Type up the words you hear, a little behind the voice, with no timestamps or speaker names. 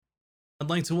I'd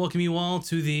like to welcome you all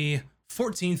to the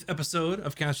 14th episode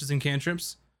of Casters and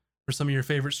Cantrips, where some of your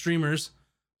favorite streamers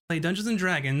play Dungeons and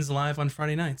Dragons live on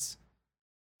Friday nights.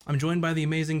 I'm joined by the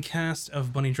amazing cast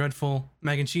of Bunny Dreadful,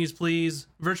 Mac and Cheese Please,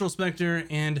 Virtual Spectre,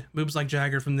 and Boobs Like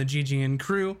Jagger from the GGN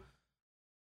crew.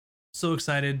 So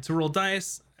excited to roll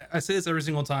dice. I say this every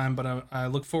single time, but I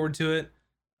look forward to it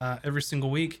every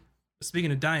single week.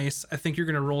 Speaking of dice, I think you're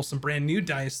going to roll some brand new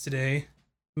dice today,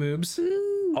 Moobs.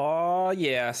 Oh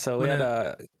yeah, so we had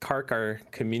a Kark, our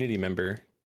community member.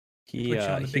 He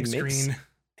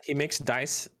makes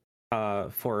dice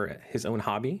for his own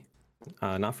hobby,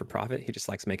 not for profit. He just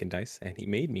likes making dice, and he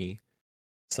made me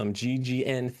some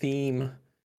GGN theme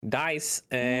dice,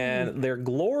 and they're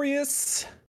glorious.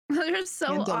 They're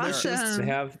so awesome.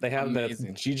 They have Amazing.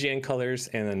 the GGN colors,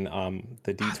 and then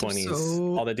the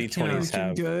D20s. All the D20s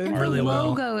have And really the well.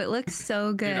 logo, it looks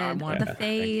so good. I want the thank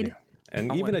fade. you. And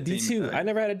I even want a a theme D2. tag. I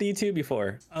never had a D2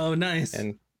 before. Oh, nice.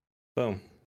 And boom.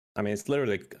 I mean, it's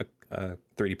literally a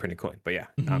 3D printed coin. But yeah,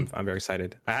 Mhm. I'm very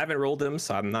excited. I haven't rolled them,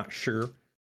 so I'm not sure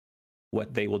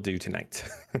what they will do tonight.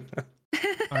 All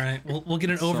right, we'll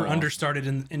get an So over-under started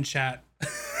in chat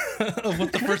of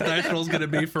what the first dice roll is going to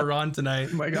be for Ron tonight.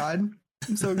 Oh my god,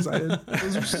 I'm so excited.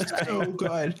 Those are so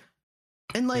good.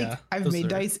 And like, Yeah, I've those made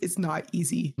are- dice, it's not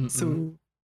easy. So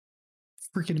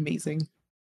freaking amazing.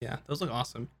 Yeah, those look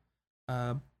awesome.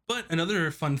 But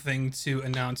another fun thing to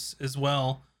announce as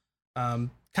well, kind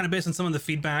of based on some of the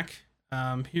feedback,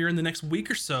 here in the next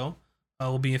week or so,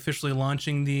 we'll be officially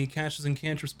launching the Casters and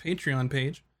Cantrips Patreon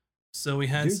page. So we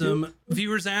had some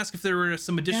viewers ask if there were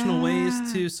some additional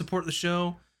ways to support the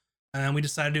show, and we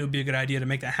decided it would be a good idea to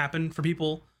make that happen for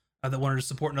people that wanted to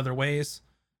support in other ways.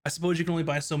 I suppose you can only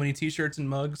buy so many t-shirts and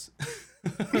mugs.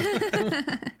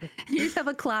 You just have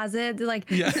a closet, like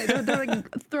Yeah. they're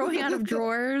like throwing out of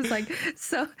drawers, like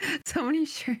so many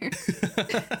shirts.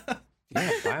 Yeah,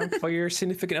 buy them for your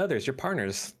significant others, your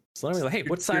partners. So let me like, hey,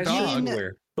 what size your shirt dog. you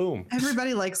wear? Boom.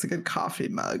 Everybody likes a good coffee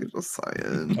mug, just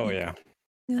saying. Oh yeah.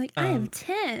 You're like, I Um, have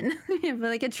 10. You have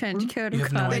like a trench coat you of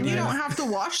have no coffee. Then you idea. don't have to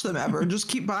wash them ever. Just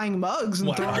keep buying mugs and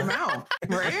Wow. throw them out,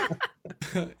 right?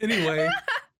 Anyway,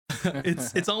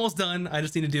 it's almost done. I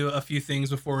just need to do a few things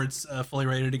before it's fully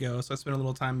ready to go. So I spent a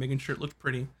little time making sure it looked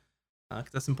pretty,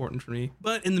 because that's important for me.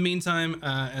 But in the meantime,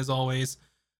 as always,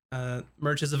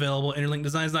 merch is available.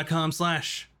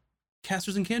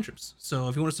 interlinkdesigns.com/casters and cantrips. So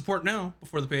if you want to support now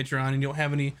before the Patreon and you don't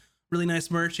have any really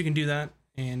nice merch, you can do that.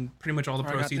 And pretty much all the I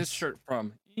got proceeds. this shirt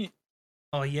from.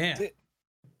 Oh yeah,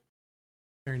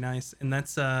 very nice. And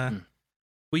that's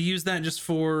we use that just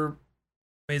for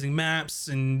amazing maps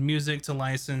and music to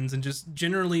license, and just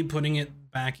generally putting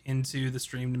it back into the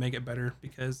stream to make it better,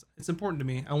 because it's important to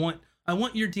me. I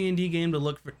want your D&D game to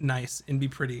look nice and be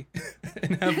pretty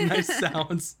and have nice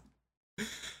sounds.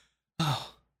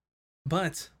 Oh,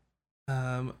 but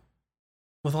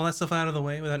with all that stuff out of the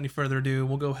way, without any further ado,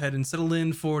 we'll go ahead and settle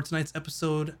in for tonight's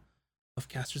episode of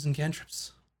Casters and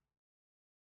Cantrips.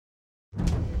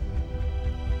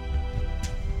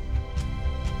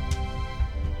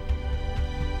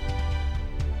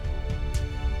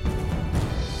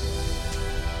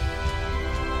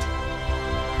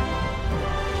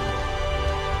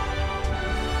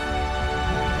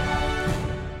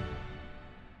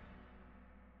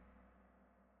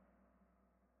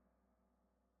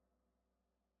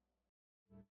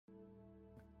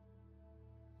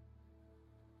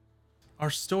 Our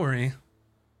story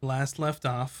last left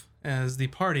off as the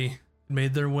party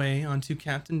made their way onto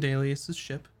Captain Dalius'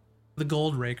 ship, the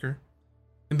Gold Raker,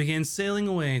 and began sailing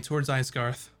away towards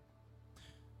Icegarth.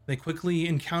 They quickly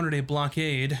encountered a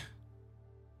blockade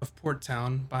of Port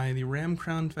Town by the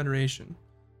Ramcrown Federation.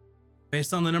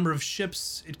 Based on the number of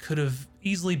ships, it could have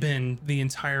easily been the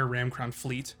entire Ramcrown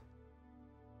fleet.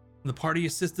 The party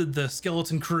assisted the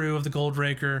skeleton crew of the Gold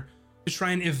Raker to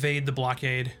try and evade the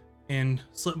blockade and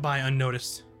slip by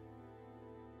unnoticed.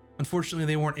 Unfortunately,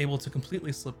 they weren't able to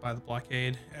completely slip by the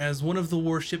blockade, as one of the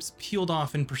warships peeled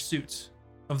off in pursuit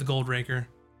of the Gold Raker.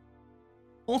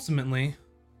 Ultimately,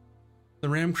 the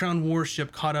Ramcrown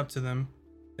warship caught up to them,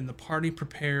 and the party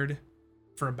prepared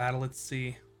for a battle at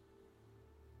sea.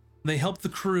 They helped the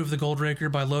crew of the Gold Raker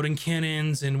by loading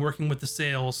cannons and working with the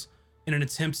sails in an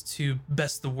attempt to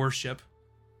best the warship.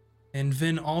 And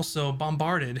Vin also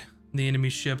bombarded the enemy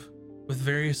ship with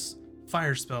various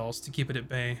fire spells to keep it at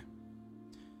bay.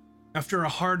 After a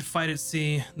hard fight at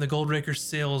sea, the Gold Raker's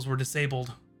sails were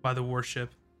disabled by the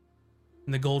warship,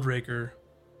 and the Gold Raker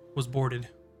was boarded.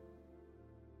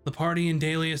 The party and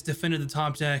Dalius defended the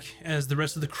top deck as the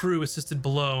rest of the crew assisted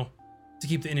below to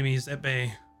keep the enemies at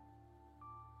bay.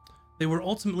 They were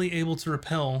ultimately able to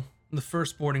repel the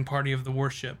first boarding party of the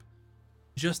warship,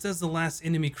 Just as the last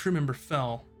enemy crew member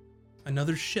fell,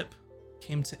 another ship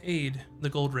came to aid the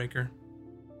Goldraker.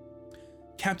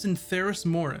 Captain Theris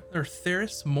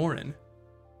Morin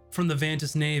from the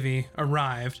Vantis Navy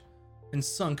arrived and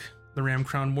sunk the Ram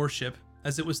Crown warship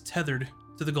as it was tethered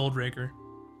to the Goldraker.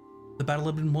 The battle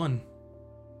had been won.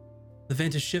 The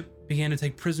Vantis ship began to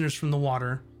take prisoners from the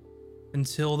water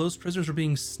until those prisoners were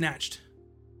being snatched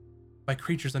by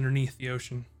creatures underneath the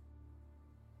ocean.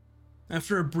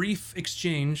 After a brief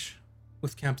exchange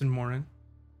with Captain Morin,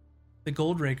 the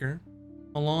Goldraker,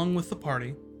 along with the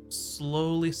party,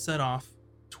 slowly set off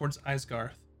towards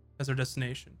Isgarth as their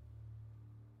destination.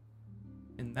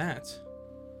 And that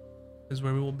is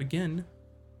where we will begin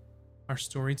our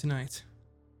story tonight.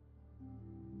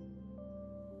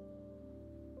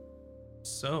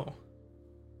 So,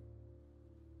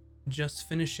 just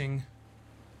finishing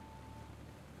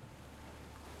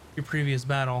your previous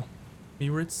battle,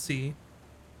 you were at sea,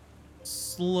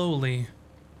 slowly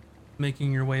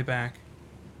making your way back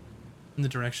in the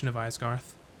direction of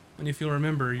Isgarth. And if you'll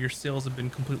remember, your sails have been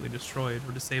completely destroyed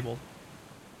or disabled.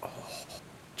 Oh,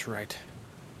 that's right.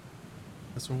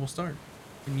 That's where we'll start.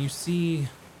 And you see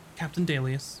Captain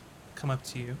Dalius come up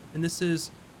to you, and this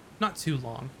is not too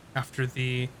long after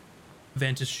the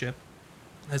Vantis ship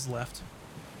has left,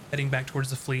 heading back towards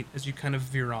the fleet as you kind of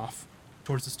veer off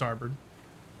towards the starboard.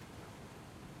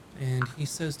 And he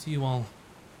says to you all,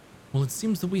 well, it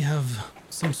seems that we have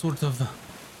some sort of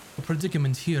a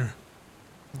predicament here.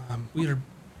 We are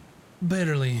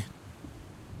barely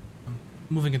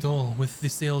moving at all with the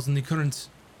sails in the current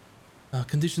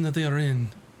condition that they are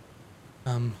in.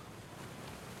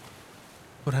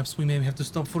 Perhaps we may have to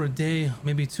stop for a day,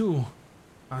 maybe two,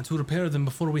 to repair them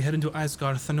before we head into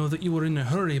Isgarth. I know that you were in a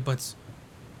hurry, but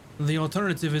the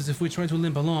alternative is if we try to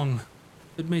limp along,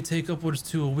 it may take upwards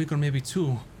to a week or maybe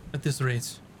two at this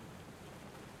rate.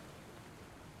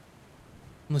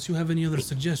 Unless you have any other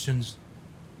suggestions.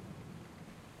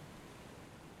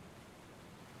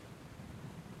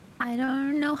 I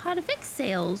don't know how to fix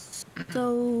sails,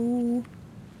 so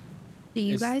do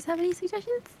you guys have any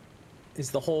suggestions? Is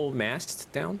the whole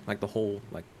mast down? Like the whole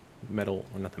metal,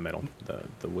 or not the metal,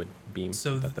 the wood beam?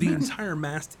 So the entire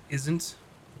mast isn't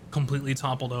completely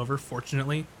toppled over,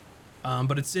 fortunately,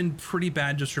 but it's in pretty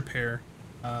bad disrepair.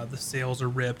 The sails are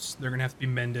ripped; they're gonna have to be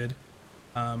mended.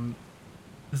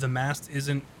 The mast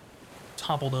isn't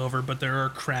toppled over, but there are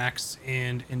cracks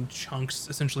and chunks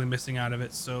essentially missing out of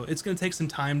it. So it's gonna take some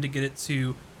time to get it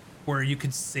to where you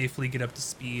could safely get up to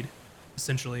speed,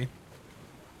 essentially,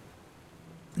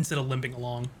 instead of limping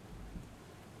along.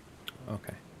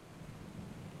 Okay.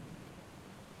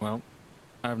 Well,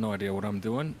 I have no idea what I'm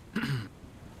doing.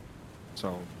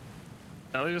 So,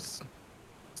 Elias,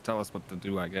 just tell us what to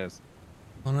do, I guess.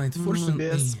 All right,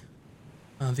 fortunately,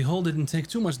 the hull didn't take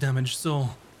too much damage, so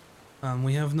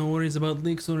we have no worries about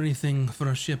leaks or anything for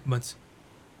our ship, but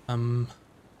from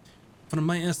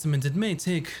my estimate, it may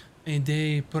take a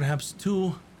day, perhaps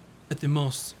two at the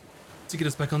most, to get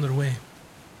us back underway.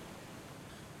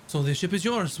 So the ship is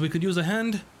yours. We could use a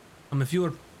hand if you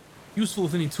are useful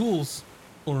with any tools,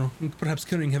 or perhaps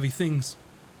carrying heavy things.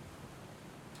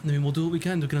 And then we'll do what we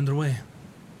can to get underway.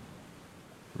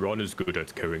 Ron is good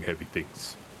at carrying heavy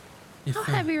things. How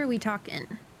heavy are we talking?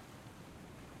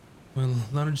 Well,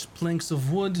 large planks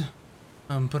of wood,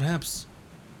 perhaps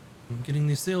getting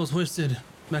the sails hoisted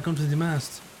back onto the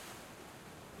mast.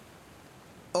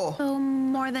 Oh, So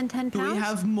more than 10 do pounds? we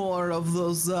have more of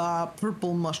those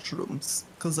purple mushrooms?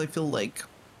 Because I feel like,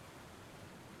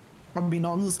 I mean,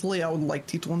 honestly, I would like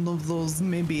to eat one of those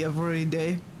maybe every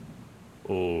day.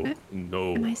 Oh,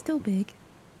 no. Am I still big?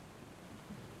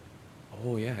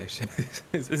 Oh yeah.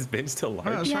 Is Ben still Oh,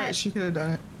 large? that's Yeah. right, she could have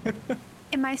done it.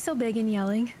 Am I still big and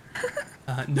yelling?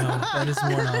 No, that is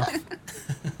worn off.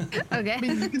 Okay. I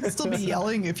mean, you can still be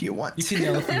yelling if you want You can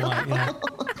yell if you want, yeah.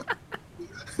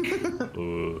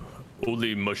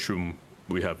 Only mushroom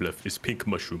we have left is pink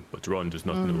mushroom, but Ron does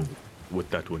not know what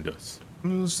that one does.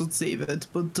 We should save it.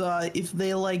 But if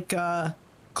they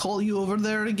call you over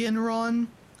there again, Ron,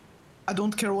 I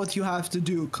don't care what you have to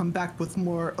do. Come back with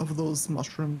more of those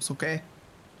mushrooms, okay?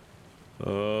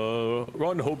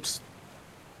 Ron hopes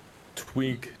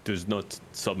Twink does not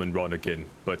summon Ron again,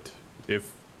 but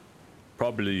if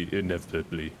probably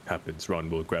inevitably happens, Ron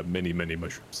will grab many, many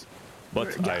mushrooms.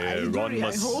 But Ron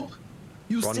must. I hope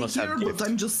you Ron stay must have here, but gift.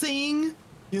 I'm just saying,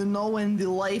 you know, when the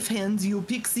life hands you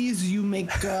pixies, you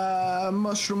make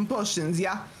mushroom potions,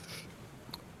 yeah?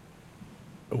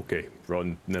 Okay,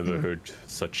 Ron never heard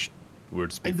such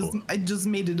words before. I just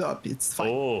made it up. It's fine.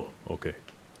 Oh, okay.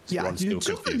 So yeah, Ron's you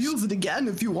still can confused. use it again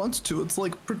if you want to. It's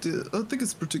like pretty. I think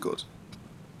it's pretty good.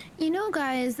 You know,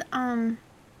 guys, I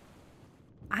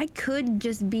could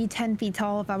just be 10 feet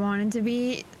tall if I wanted to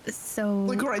be. So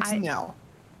like now.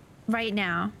 Right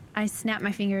now, I snap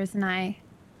my fingers and I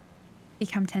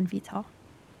become 10 feet tall.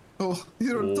 Oh,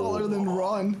 you're taller than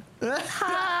Ron. Ron,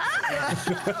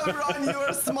 you're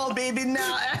a small baby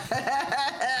now.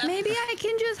 Maybe I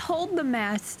can just hold the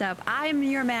mast up. I'm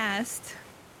your mast.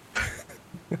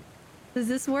 Does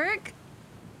this work?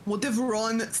 What if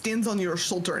Ron stands on your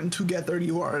shoulder and together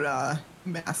you are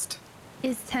mast?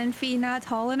 Is 10 feet not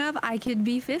tall enough? I could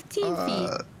be 15 feet.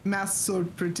 Masts are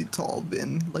pretty tall,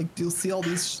 Ben. Like, you'll see all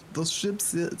those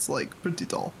ships, it's like pretty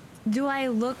tall. Do I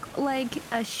look like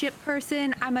a ship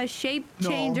person? I'm a shape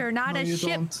changer, not a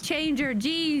ship changer.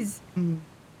 Jeez.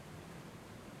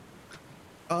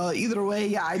 Either way,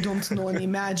 yeah, I don't know any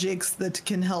magics that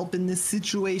can help in this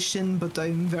situation, but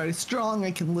I'm very strong.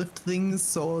 I can lift things.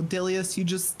 So, Delius, you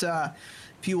just,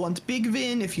 if you want big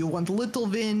Vin, if you want little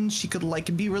Vin, she could,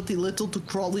 like, be really little to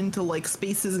crawl into, like,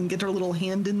 spaces and get her little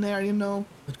hand in there, you know?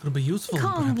 It could be useful,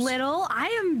 Calm, little. I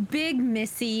am big,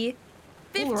 Missy.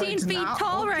 15 feet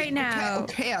tall right now.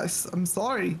 Okay, I'm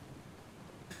sorry.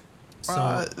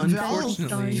 So, unfortunately,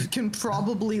 Val, you can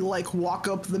probably like walk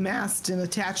up the mast and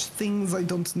attach things. I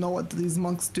don't know what these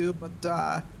monks do, but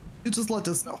you just let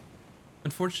us know.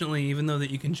 Unfortunately, even though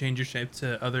that you can change your shape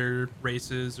to other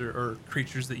races or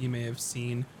creatures that you may have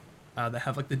seen that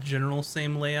have like the general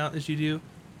same layout as you do,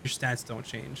 your stats don't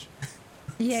change.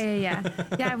 Yeah.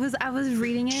 I was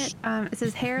reading it. It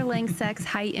says hair, length, sex,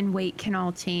 height, and weight can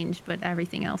all change, but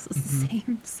everything else is the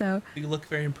same. So you look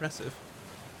very impressive.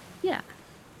 Yeah.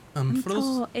 For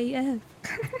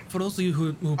those of you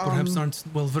who perhaps aren't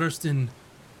well versed in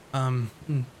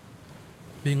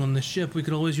being on the ship, we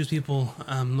could always use people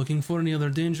looking for any other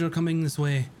danger coming this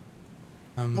way.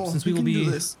 Since we will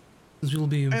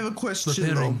be I have a question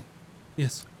preparing. though.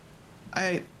 Yes.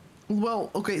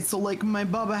 Well, okay, so like my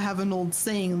baba have an old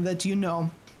saying that, you know,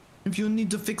 if you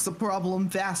need to fix a problem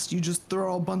fast, you just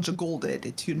throw a bunch of gold at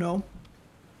it, you know?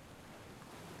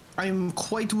 I'm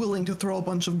quite willing to throw a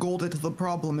bunch of gold at the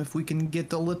problem if we can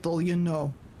get a little, you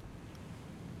know.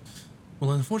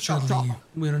 Well, unfortunately,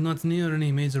 we are not near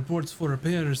any major ports for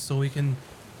repairs, so we can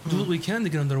do what we can to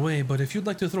get underway, but if you'd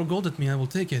like to throw gold at me, I will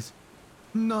take it.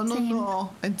 No.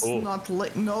 It's not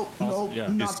like, no,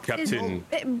 Is Captain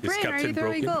Bryn, are you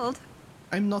throwing gold?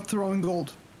 I'm not throwing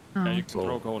gold. Yeah, you can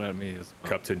throw gold at me as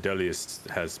well. Captain Delius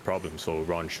has problems, so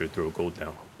Ron should throw gold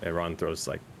now. And Ron throws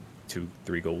like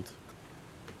 2-3 gold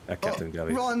at Captain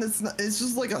Delius. Ron, it's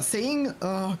just like a saying.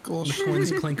 Oh gosh. The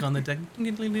coins clink on the deck, and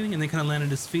they kind of land at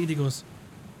his feet. He goes,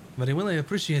 "Very well, I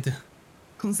appreciate it."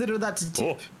 Consider that a tip.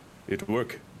 Oh, it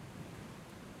worked.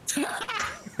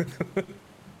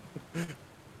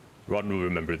 Ron will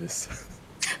remember this.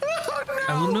 Oh, no.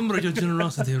 I will remember your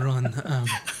generosity, Ron.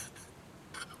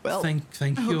 Well, thank I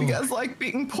hope you. you guys like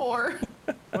being poor.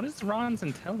 What is Ron's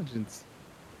intelligence?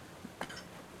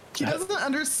 He doesn't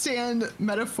understand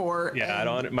metaphor. Yeah, I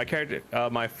don't. My character,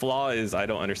 my flaw is I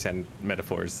don't understand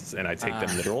metaphors, and I take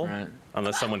them literal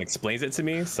unless someone explains it to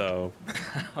me. So,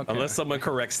 unless someone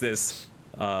corrects this,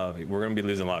 we're gonna be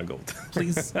losing a lot of gold.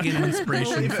 Please get an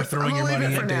inspiration for throwing your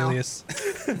money at Delius.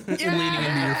 Leaning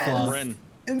into your flaw.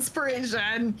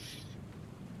 Inspiration.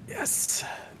 Yes.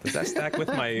 Does that stack with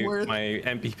my my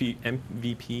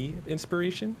MVP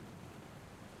inspiration?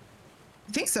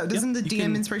 I think so. Doesn't the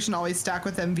DM inspiration always stack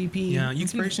with MVP? Yeah, you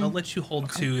inspiration? can. I'll let you hold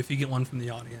 2 if you get one from the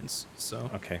audience. So.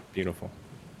 Okay, beautiful.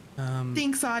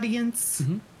 Thanks, audience.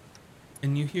 Mm-hmm.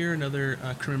 And you hear another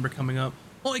crew member coming up.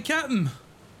 Oi, Captain.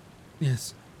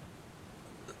 Yes.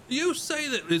 You say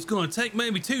that it's going to take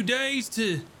maybe 2 days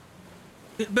to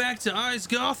get back to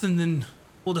Icecroft, and then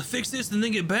to fix this and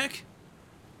then get back.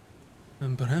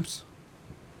 And perhaps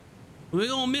we're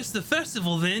gonna miss the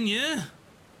festival then, yeah?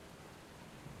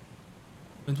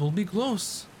 It will be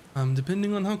close.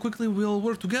 Depending on how quickly we'll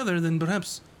work together, then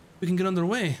perhaps we can get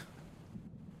underway.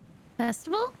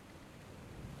 Festival?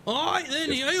 All right,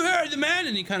 then, you heard the man,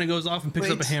 and he kind of goes off and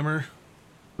picks up a hammer.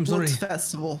 I'm sorry. What's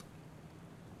festival?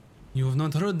 You have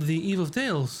not heard the Eve of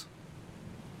Tales?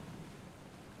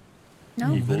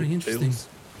 No. Very interesting.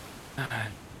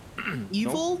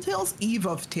 Evil Tales? Eve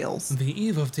of Tales. The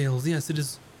Eve of Tales, yes, it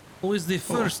is always the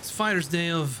first Fire's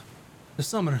Day of the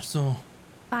summer, so...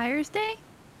 Fire's Day?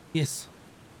 Yes.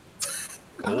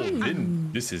 Oh,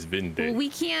 Vin. This is Vin Day. Well, we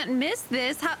can't miss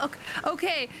this.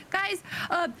 Okay, guys,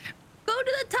 go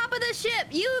to the top of the ship.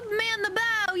 You man the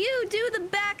bow. You do the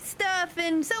back stuff,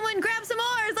 and someone grab some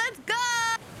oars. Let's go!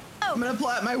 I'm gonna pull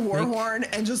out my war horn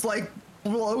and just like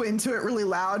blow into it really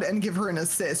loud and give her an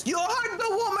assist. You heard the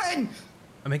woman!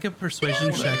 Make a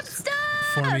persuasion check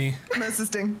for me. I'm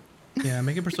assisting. Yeah,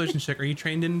 make a persuasion check. Are you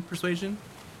trained in persuasion?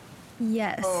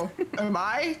 Yes. Oh, am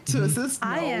I to assist? No.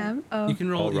 I am. Oh. You can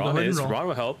roll. Oh, you go Ron ahead and is. roll. Ron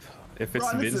will help. If it's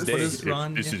Ron Vin's is- day, What is if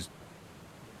Ron? this Yeah. is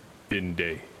Vin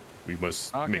day, we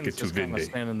must Hawkins make it to just Vin kind of day.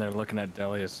 standing there looking at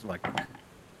Delius like,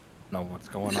 know what's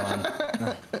going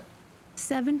on.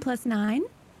 7 + 9.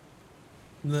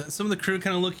 Some of the crew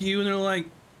kind of look at you and they're like,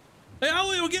 "Hey,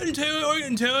 we're getting to it. We're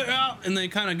getting to it." Yeah. And they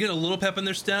kind of get a little pep in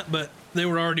their step, but they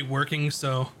were already working,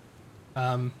 so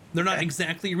they're not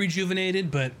exactly rejuvenated,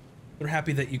 but they're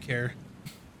happy that you care.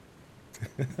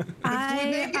 If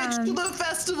we make it to the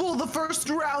festival, the first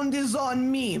round is on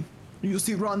me. You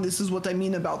see, Ron, this is what I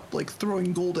mean about like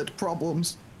throwing gold at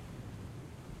problems.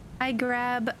 I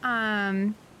grab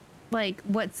like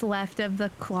what's left of the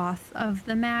cloth of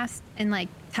the mast and like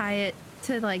tie it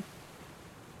to like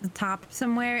the top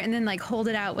somewhere and then like hold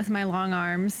it out with my long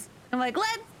arms. I'm like,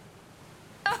 let's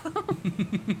go.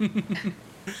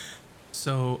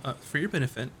 So for your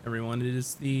benefit, everyone, it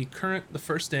is the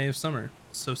first day of summer.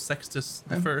 So Sextus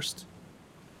the First.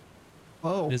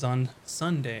 Oh. It is on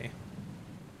Sunday.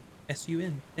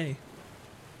 S-U-N day.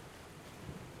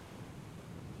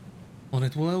 All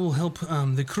right. Well, I will help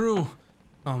the crew.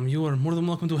 You are more than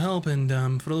welcome to help,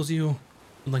 and for those of you who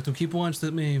would like to keep watch,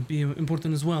 that may be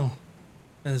important as well,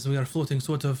 as we are floating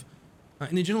sort of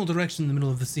in a general direction in the middle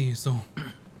of the sea. So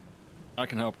I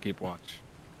can help keep watch.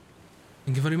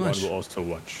 thank you very Ron much. will also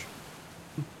watch.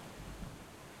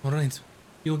 All right.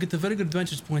 You'll get a very good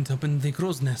vantage point up in the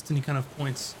crow's nest, and he kind of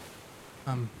points.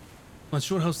 Not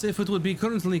sure how safe it would be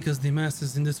currently because the mast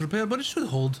is in disrepair, but it should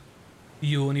hold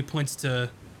you. And he points to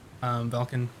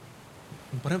Valken.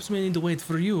 Perhaps we need to wait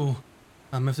for you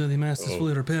after the mast is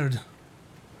fully repaired.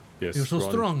 Yes, You're so Ron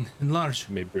strong and large.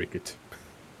 may break it.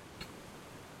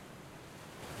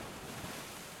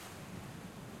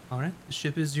 All right, the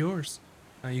ship is yours.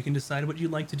 You can decide what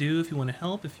you'd like to do. If you want to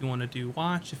help, if you want to do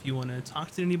watch, if you want to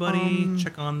talk to anybody,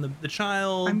 check on the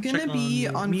child. I'm gonna check be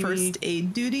on Mimi. first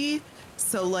aid duty,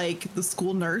 so like the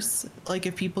school nurse, like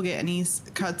if people get any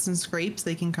cuts and scrapes,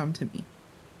 they can come to me.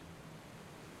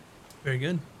 Very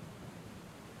good.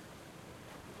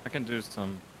 I can do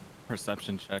some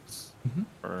perception checks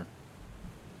for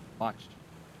watch.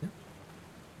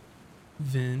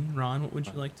 Vin, Ron, what would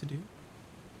you like to do?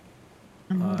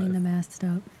 I'm holding the mast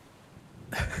up.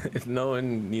 If no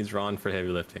one needs Ron for heavy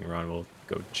lifting, Ron will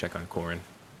go check on Corin.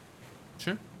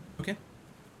 Sure. Okay.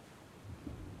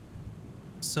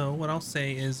 So what I'll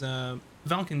say is,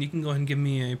 Valken, you can go ahead and give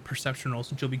me a perception roll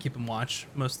since you'll be keeping watch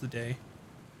most of the day.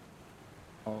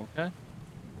 Okay.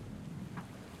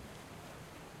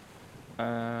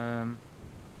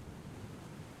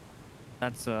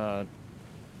 That's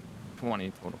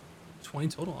 20 total. 20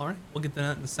 total. All right, we'll get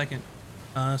that in a second.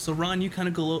 So Ron, you kind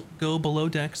of go below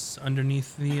decks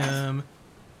underneath the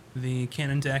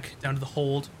cannon deck down to the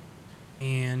hold,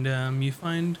 and you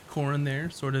find Corin there,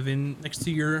 sort of in next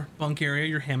to your bunk area,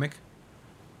 your hammock,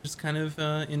 just kind of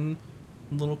in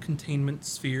a little containment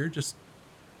sphere, just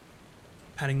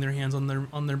patting their hands on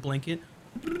their blanket,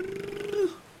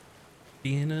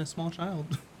 being a small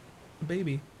child, a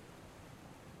baby.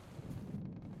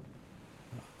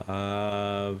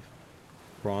 Ron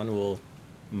will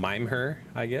mime her,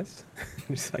 I guess.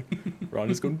 Just like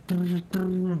Ron is going.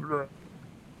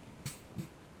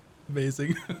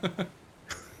 Amazing.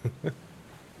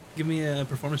 Give me a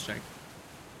performance check.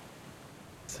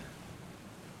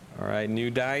 All right, new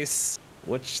dice.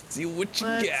 See what you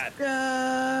Let's got.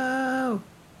 go.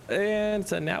 And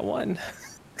it's a nat 1.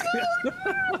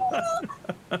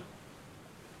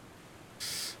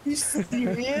 You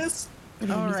serious?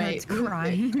 All right.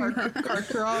 Crying.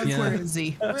 Karkarov, Yeah. where is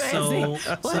he? Where is So, he?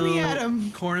 Let me at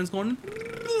him. Corin's going,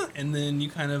 and then you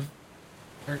kind of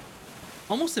are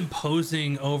almost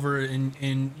imposing over,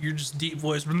 and you're just deep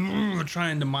voice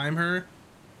trying to mime her.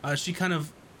 She kind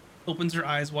of opens her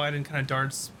eyes wide and kind of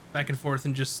darts back and forth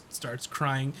and just starts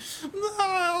crying.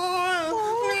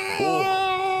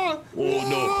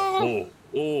 Oh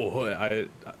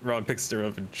no! Ron picks her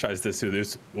up and tries to soothe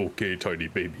this. Okay, tiny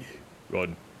baby.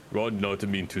 Ron, not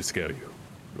mean to scare you.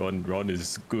 Ron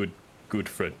is good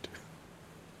friend.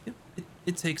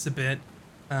 It takes a bit,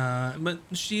 but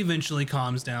she eventually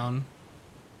calms down.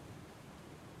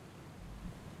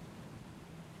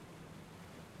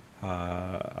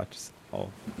 I'll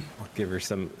give her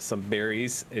some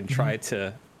berries and try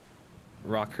to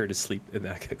rock her to sleep, and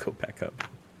then I can go back up.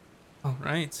 All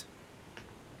right.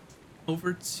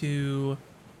 Over to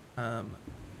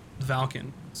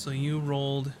Valken. So you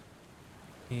rolled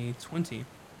a 20.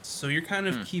 So you're kind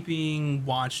of keeping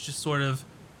watch, just sort of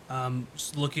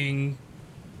just looking.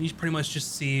 You pretty much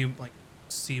just see like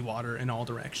seawater in all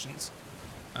directions.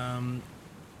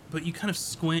 but you kind of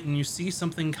squint and you see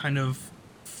something kind of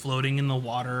floating in the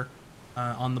water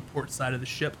on the port side of the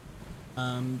ship.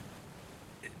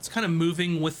 It's kind of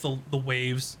moving with the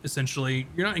waves, essentially.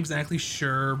 You're not exactly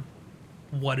sure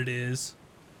what it is.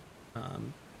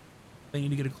 They need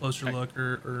to get a closer look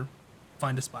or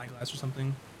find a spyglass or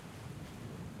something.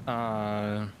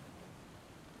 Yeah,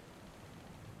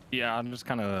 I'm just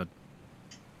kind of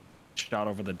shot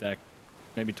over the deck,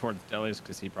 maybe towards Delius,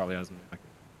 because he probably hasn't.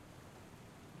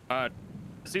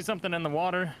 See something in the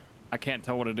water? I can't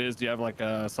tell what it is. Do you have like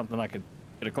something I could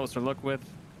get a closer look with?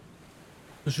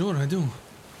 Sure, I do.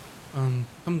 Come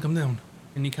down.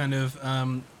 And he kind of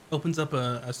opens up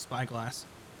a spyglass,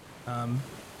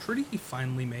 pretty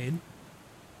finely made,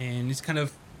 and he's kind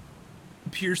of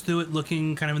peers through it,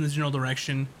 looking kind of in the general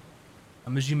direction.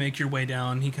 As you make your way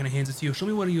down, he kind of hands it to you. Show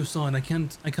me what you saw, and I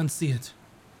can't see it.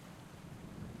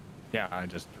 Yeah, I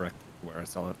just directed where I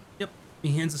saw it. Yep.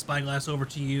 He hands the spyglass over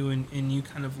to you, and you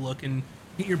kind of look and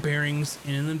get your bearings.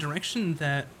 And in the direction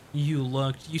that you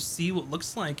looked, you see what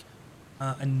looks like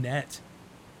a net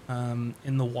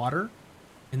in the water,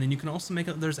 and then you can also make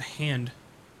out there's a hand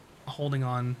holding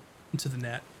on to the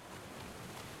net.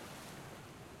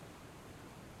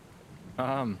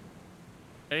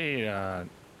 Hey,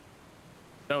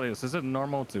 Delius, is it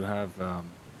normal to have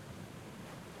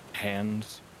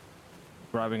hands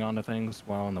grabbing onto things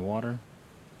while in the water?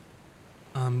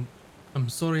 I'm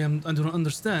sorry, I do not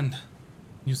understand.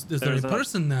 Is there a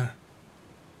person there?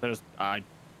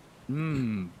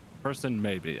 Person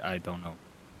maybe, I don't know.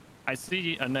 I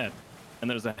see a net, and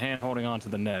there's a hand holding onto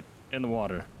the net in the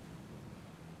water.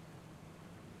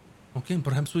 Okay,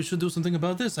 perhaps we should do something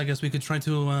about this. I guess we could try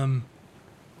to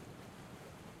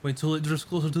wait till it drifts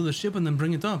closer to the ship and then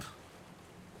bring it up.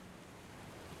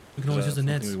 We can always use the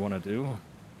nets. We want to do?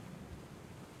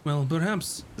 Well,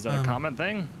 perhaps. Is that a common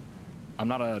thing? I'm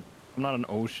not an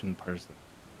ocean person.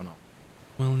 I don't know.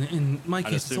 Well, in my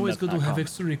case, it's always good to have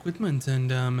extra equipment,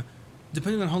 and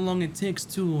depending on how long it takes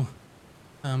to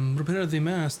repair the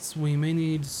masts, we may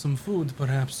need some food,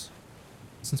 perhaps.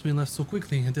 Since we left so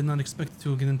quickly, I did not expect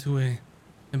to get into a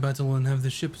battle and have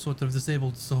the ship sort of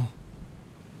disabled, so...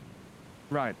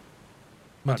 Right.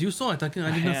 But you saw it, I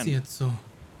did not see it, so...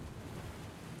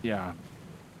 Yeah.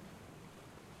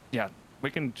 Yeah,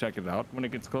 we can check it out when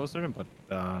it gets closer, but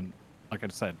like I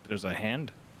said, there's a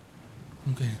hand.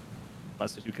 Okay.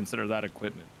 Unless you consider that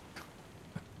equipment.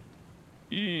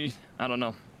 I don't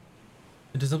know.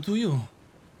 It is up to you.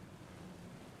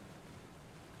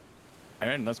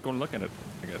 Alright, let's go and look at it,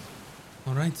 I guess.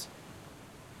 Alright.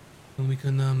 Well, we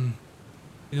can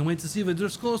wait to see if it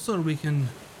drifts closer, we can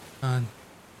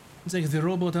take the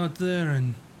rowboat out there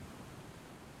and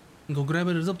go grab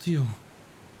it. It's up to you.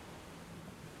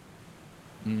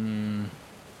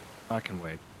 I can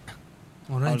wait.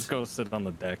 Alright. I'll just go sit on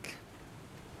the deck.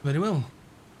 Very well.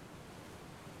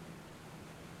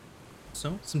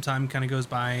 So, some time kind of goes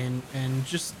by, and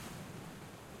just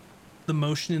the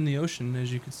motion in the ocean,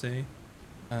 as you could say.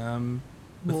 With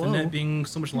the net being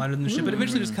so much lighter than the ship, it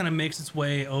eventually just kind of makes its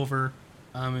way over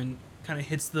and kind of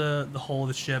hits the hull of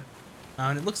the ship.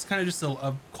 And it looks kind of just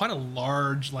quite a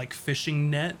large, like,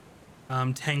 fishing net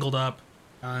tangled up.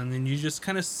 And then you just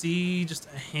kind of see just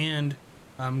a hand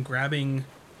grabbing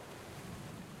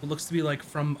what looks to be like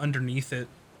from underneath it.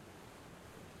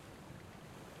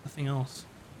 Nothing else.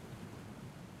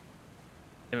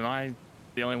 Am I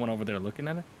the only one over there looking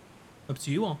at it? Up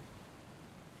to you all.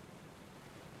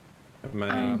 Am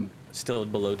I still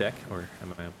below deck, or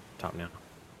am I up top now?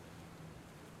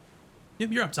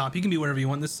 Yep, you're up top. You can be wherever you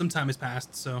want. Some time has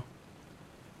passed, so.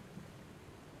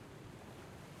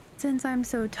 Since I'm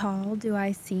so tall, do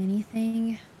I see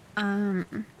anything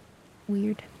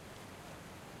weird?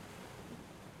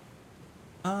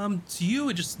 To you,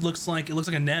 it just looks like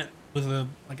a net with a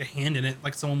hand in it,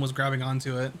 like someone was grabbing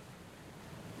onto it.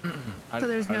 So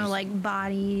there's no like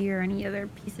body or any other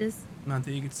pieces? Not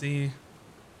that you could see.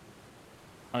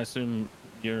 I assume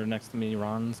you're next to me,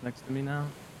 Ron's next to me now?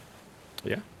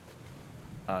 Yeah.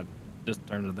 Just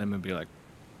turn to them and be like,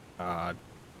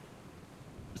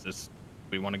 is this,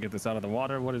 we want to get this out of the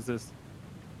water? What is this?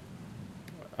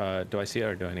 Do I see it,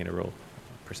 or do I need to roll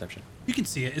perception? You can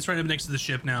see it. It's right up next to the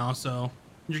ship now, so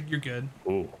you're good.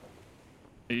 Oh.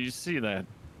 You see that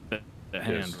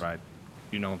hand, right?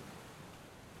 You know.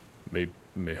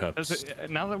 Mayhaps.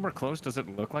 Now that we're close, does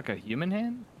it look like a human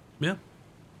hand? Yeah.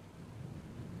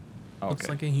 Okay. Looks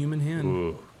like a human hand.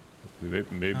 Ooh.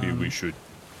 Maybe we should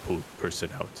pull person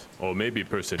out, or maybe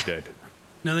person dead.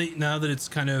 Now that it's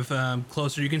kind of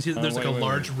closer, you can see that there's like a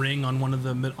large ring on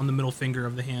on the middle finger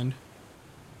of the hand.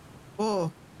 Oh.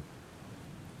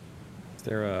 Is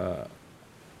there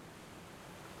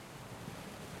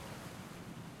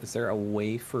Is there a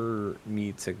way for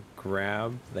me to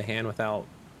grab the hand without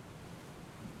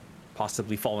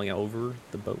possibly falling over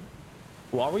the boat?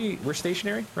 Well, we're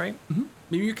stationary, right? Mm-hmm.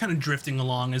 Maybe you're kind of drifting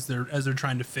along as they're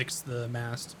trying to fix the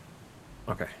mast.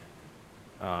 Okay.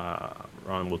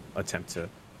 Ron will attempt to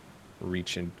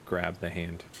reach and grab the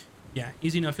hand. Yeah,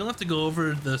 easy enough. You'll have to go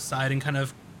over the side and kind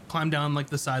of climb down like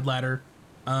the side ladder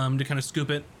to kind of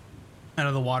scoop it out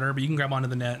of the water, but you can grab onto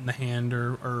the net and the hand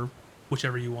or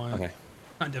whichever you want. Okay.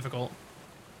 Not difficult.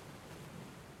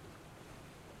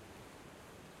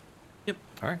 Yep.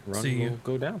 All right, Ron will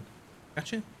go down.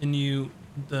 Gotcha. And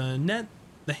the net,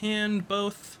 the hand,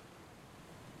 both?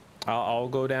 I'll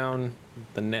go down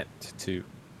the net to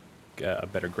get a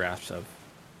better grasp of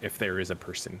if there is a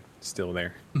person still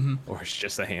there, or it's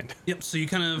just a hand. Yep. So you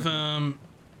kind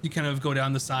of go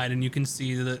down the side and you can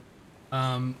see that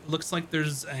looks like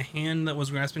there's a hand that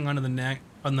was grasping onto the net,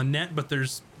 but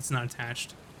it's not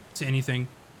attached to anything.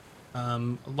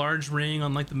 A large ring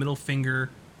on like the middle finger,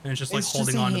 and it's just like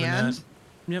holding onto the net.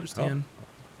 Yep, just a hand.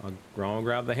 Ron will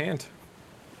grab the hand.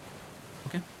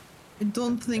 Okay. I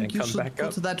don't think you should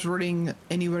put that ring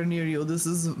anywhere near you. This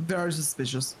is very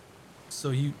suspicious.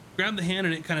 So you grab the hand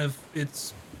and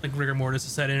it's like rigor mortis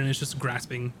is set in and it's just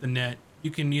grasping the net.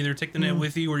 You can either take the net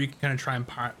with you or you can kind of try and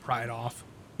pry it off.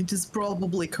 It is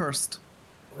probably cursed.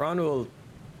 Ron will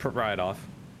pry it off.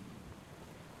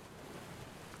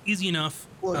 Easy enough.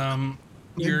 Look, my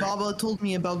Baba told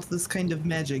me about this kind of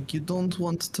magic. You don't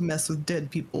want to mess with dead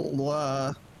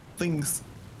people, things.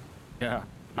 Yeah.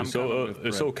 It's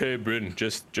okay, Bryn.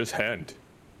 Just hand.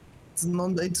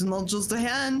 It's not just a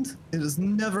hand. It is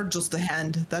never just a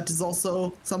hand. That is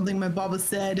also something my Baba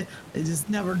said. It is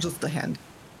never just a hand.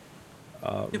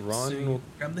 Ron will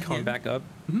come back up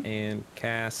and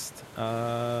cast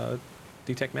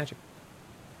Detect Magic.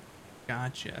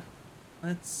 Gotcha.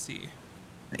 Let's see.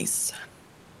 Nice.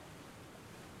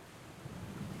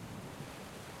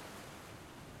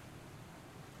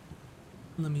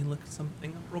 Let me look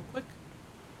something up real quick.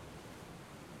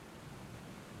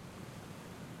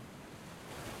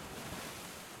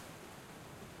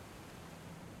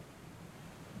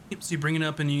 Yep, so you bring it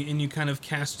up and you kind of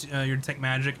cast your Detect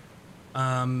Magic.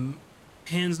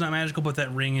 Hand's not magical, but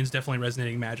that ring is definitely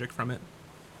resonating magic from it.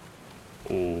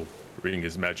 Oh, ring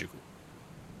is magical.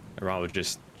 And Ron would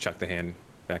just chuck the hand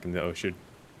back in the ocean.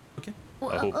 Okay.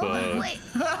 I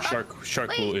hope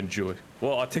Shark will enjoy.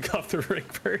 Well, I'll take off the ring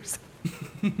first.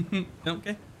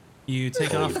 Okay. You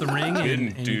take off the ring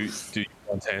and do you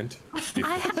want hand?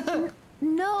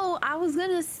 No, I was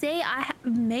gonna say I have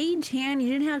mage hand. You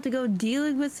didn't have to go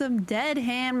dealing with some dead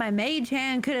hand. My mage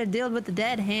hand could have dealt with the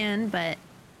dead hand, but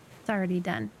it's already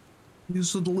done. You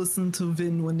should listen to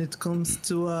Vin when it comes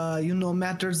to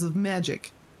matters of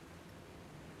magic.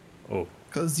 Oh.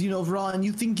 Because, Ron,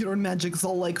 you think your magic's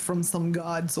all, like, from some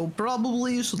god, so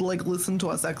probably you should, like, listen to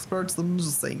us experts. I'm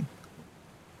just saying.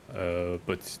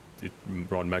 But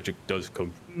Ron, magic does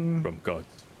come from gods.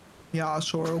 Yeah,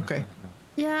 sure, okay.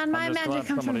 Yeah, and my magic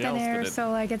comes from thin air,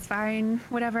 so, like, it's fine.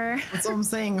 Whatever. That's what I'm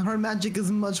saying. Her magic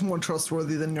is much more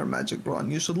trustworthy than your magic,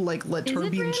 Ron. You should, like, let her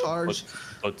be in charge.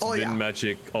 But Vin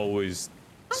magic always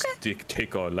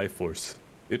take our life force.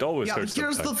 It always hurts. Yeah,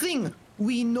 here's the thing.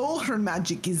 We know her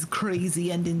magic is crazy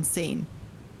and insane.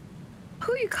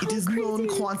 Who you call it is known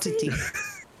quantity.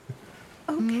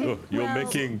 Okay. You're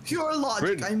making pure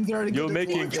logic. Bryn, I'm very good. You're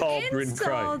making tall Bryn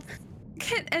cry.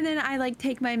 And then I like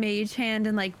take my mage hand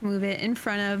and like move it in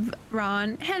front of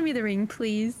Ron. Hand me the ring,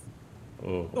 please.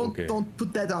 Oh, okay. Don't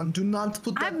put that on. Do not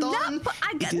put that on.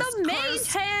 The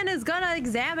mage hand is gonna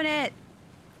examine it.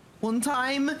 One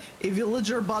time, a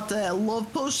villager bought a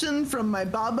love potion from my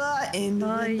Baba, and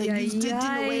they used it in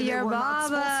a way they were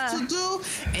not supposed to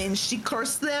do, and she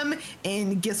cursed them,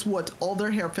 and guess what? All their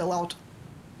hair fell out.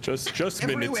 Just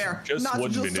everywhere, minutes. Just not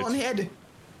 1 just minute. on head.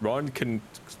 Ron can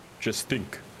just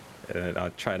think. And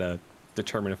I'll try to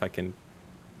determine if I can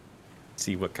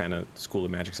see what kind of school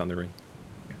of magic's on the ring.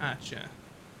 Gotcha.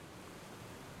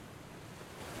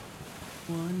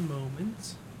 One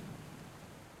moment.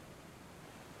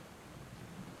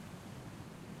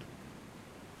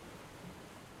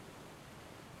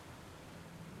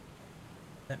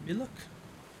 Let me look.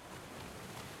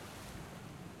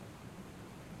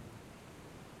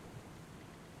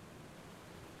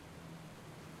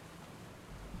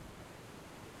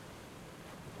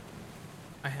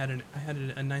 I had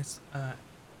a nice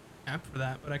app for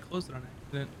that, but I closed it on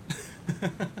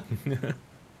accident.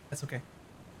 That's okay.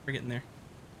 We're getting there.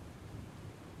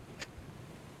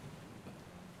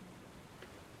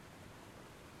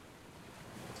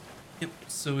 Yep.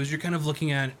 So as you're kind of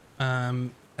looking at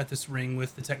this ring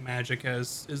with Detect Magic,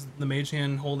 is the mage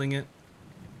hand holding it?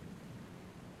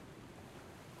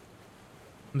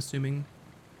 I'm assuming.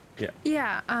 Yeah.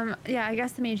 Yeah. Yeah. I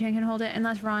guess the mage hand can hold it.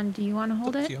 Unless Ron, do you want to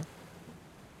hold it?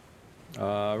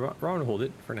 Ron will hold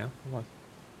it for now.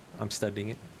 I'm studying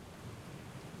it.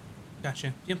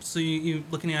 Gotcha. Yep. So you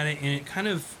looking at it, and it kind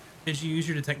of, as you use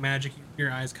your detect magic,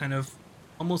 your eyes kind of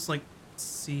almost like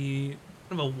see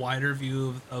kind of a wider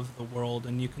view of the world,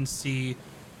 and you can see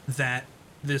that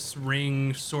this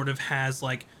ring sort of has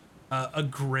like a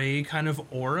gray kind of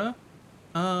aura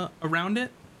around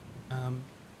it,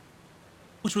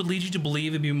 which would lead you to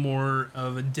believe it'd be more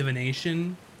of a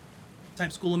divination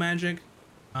type school of magic,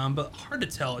 but hard to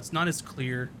tell. It's not as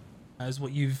clear as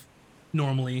what you've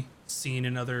normally seen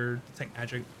in other detect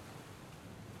magic,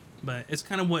 but it's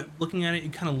kind of what, looking at it, you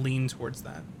kind of lean towards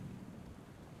that.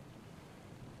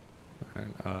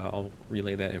 I'll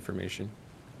relay that information.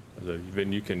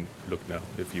 Then you can look now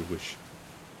if you wish.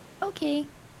 Okay.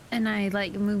 And I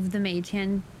like move the mage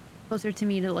hand closer to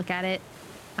me to look at it.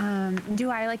 Do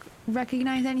I like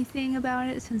recognize anything about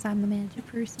it since I'm the magic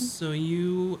person? So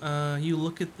you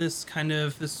look at this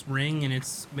ring, and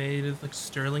it's made of like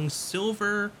sterling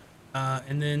silver,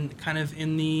 and then kind of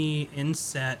in the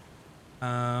inset,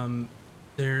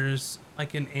 there's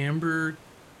like an amber.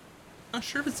 Not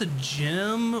sure if it's a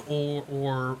gem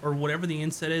or whatever the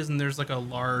inset is, and there's like a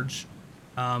large,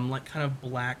 like kind of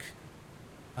black,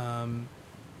 kind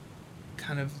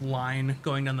of line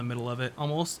going down the middle of it.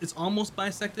 It's almost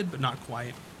bisected, but not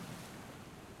quite.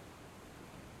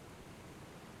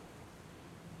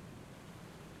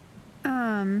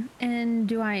 And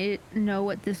do I know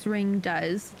what this ring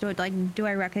does? Do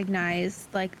I recognize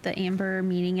like the amber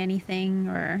meaning anything,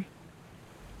 or?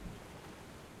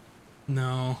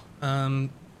 No,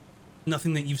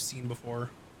 nothing that you've seen before.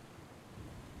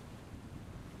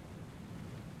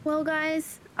 Well,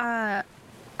 guys, I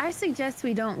suggest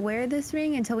we don't wear this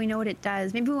ring until we know what it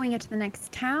does. Maybe when we get to the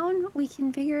next town, we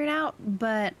can figure it out,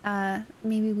 but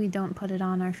maybe we don't put it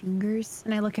on our fingers.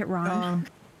 And I look at Ron.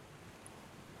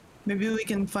 Maybe we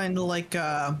can find like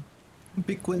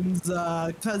Bickwin's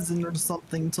cousin or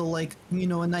something to like,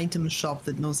 an item shop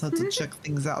that knows how to check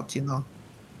things out,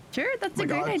 Sure, that's a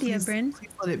great idea, Bryn. Please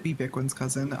let it be Bickwin's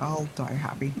cousin. I'll die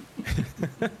happy.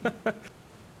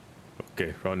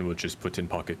 Okay, Ron will just put in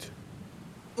pocket.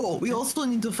 Oh, we also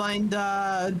need to find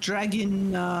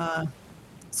dragon,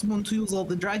 someone to use all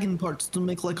the dragon parts to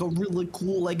make like a really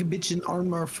cool like bitchin'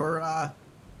 armor for, I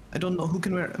don't know who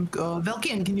can wear,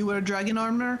 Velkin, can you wear dragon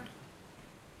armor?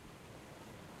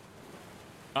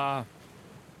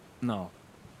 No.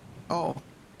 Oh,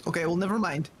 okay, well never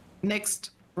mind.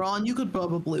 Next, Ron, you could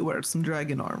probably wear some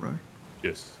dragon armor.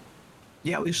 Yes.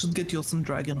 Yeah, we should get you some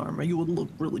dragon armor. You would look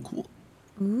really cool.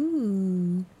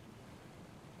 Ooh.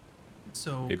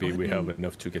 So maybe we have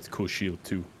enough to get cool shield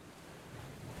too.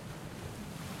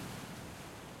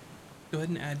 Go ahead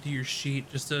and add to your sheet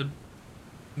just a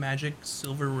magic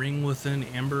silver ring with an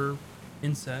amber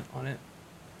inset on it.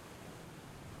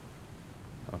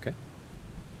 Okay.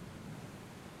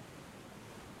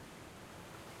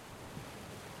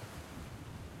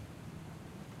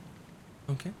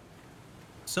 Okay.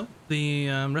 So the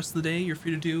rest of the day, you're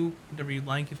free to do whatever you'd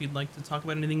like. If you'd like to talk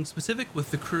about anything specific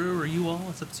with the crew or you all,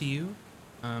 it's up to you.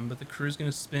 But the crew is going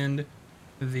to spend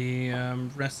the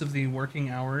rest of the working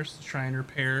hours to try and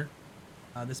repair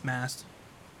this mast.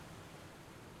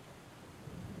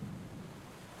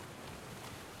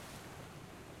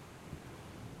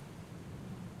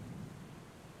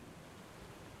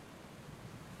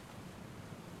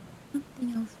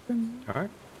 Nothing else for me. All right.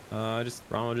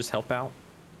 Ron will just help out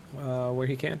where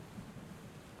he can.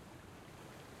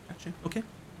 Gotcha. Okay.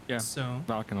 Yeah. So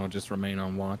Falcon will just remain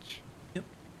on watch. Yep.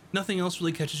 Nothing else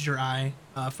really catches your eye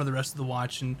for the rest of the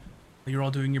watch, and you're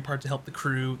all doing your part to help the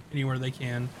crew anywhere they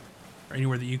can, or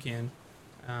anywhere that you can.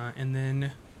 And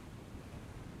then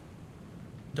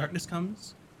darkness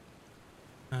comes.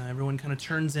 Everyone kind of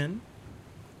turns in.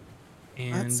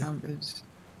 And That sounded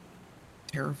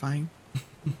terrifying.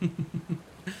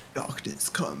 Darkness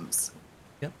comes.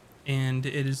 Yep. And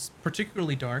it is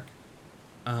particularly dark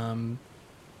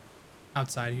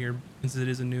outside here, since it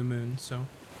is a new moon, so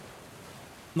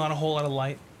not a whole lot of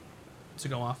light to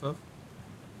go off of.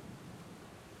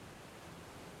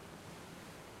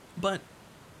 But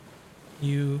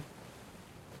you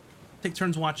take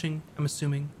turns watching, I'm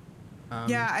assuming.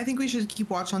 Yeah, I think we should keep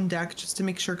watch on deck just to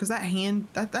make sure, because that hand,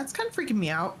 that's kind of freaking me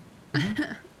out.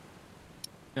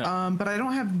 Yeah. But I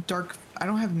don't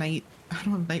have night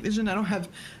vision. I don't have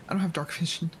dark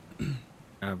vision.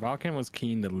 Valken was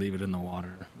keen to leave it in the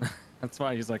water. That's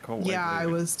why he's like, oh, wait, Yeah, I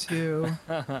was too.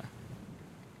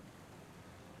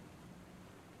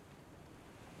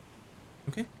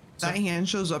 Okay. that hand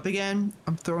shows up again,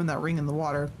 I'm throwing that ring in the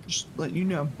water. Just let you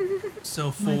know.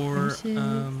 So for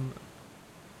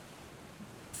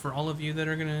all of you that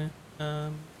are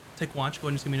gonna take watch, go ahead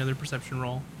and just give me another perception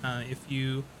roll. If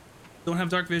you don't have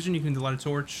dark vision, you can light a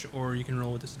torch, or you can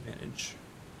roll with disadvantage.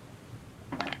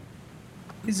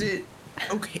 Is it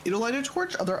okay to light a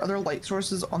torch? Are there other light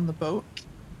sources on the boat?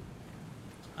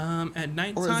 At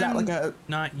nighttime, or is that like a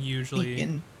not usually.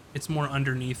 beacon? It's more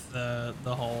underneath the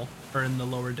hull or in the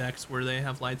lower decks where they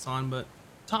have lights on, but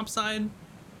top side,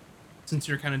 since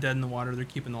you're kind of dead in the water, they're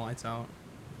keeping the lights out.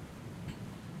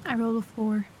 I rolled a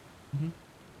 4. Mm-hmm.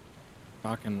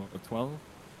 Talking a 12.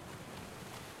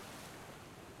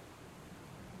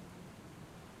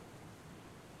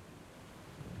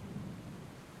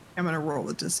 I'm gonna roll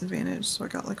with disadvantage, so I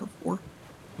got like a 4.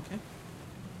 Okay.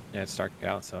 Yeah, it's dark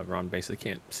out, so Ron basically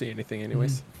can't see anything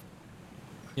anyways.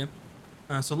 Yep.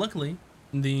 So luckily,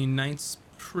 the night's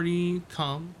pretty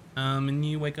calm, and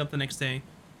you wake up the next day,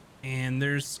 and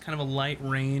there's kind of a light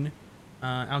rain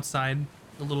outside,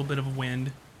 a little bit of a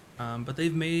wind, but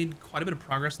they've made quite a bit of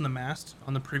progress on the mast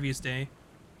on the previous day.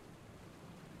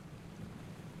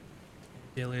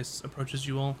 Delius approaches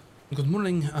you all. Good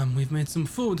morning. We've made some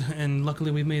food, and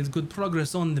luckily we've made good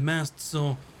progress on the mast,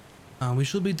 so we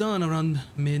should be done around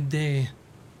midday,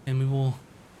 and we will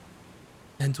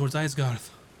head towards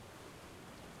Icegarth.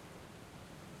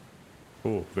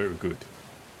 Oh, very good.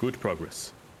 Good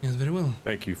progress. Yes, very well.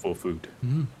 Thank you for food.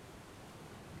 Mm-hmm.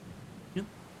 Yep.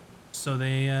 So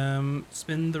they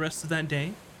spend the rest of that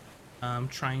day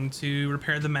trying to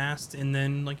repair the mast, and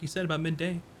then, like you said, about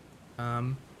midday,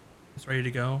 it's ready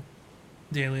to go.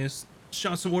 Delius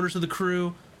shot some orders to the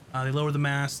crew. They lowered the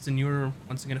mast, and you're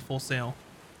once again at full sail.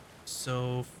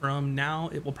 So from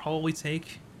now, it will probably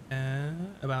take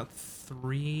about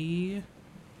 3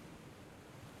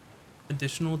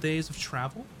 additional days of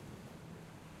travel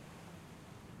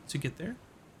to get there.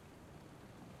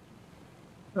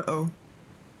 Uh-oh.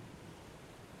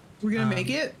 We're gonna make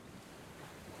it?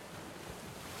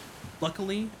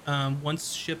 Luckily,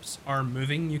 once ships are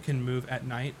moving, you can move at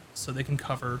night, so they can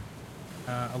cover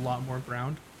a lot more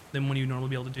ground than when you normally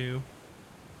be able to do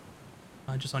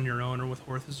just on your own or with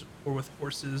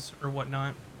horses or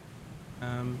whatnot.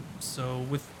 So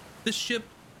with this ship,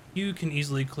 you can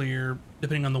easily clear,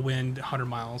 depending on the wind, 100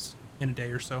 miles in a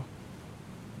day or so.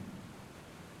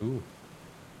 Ooh.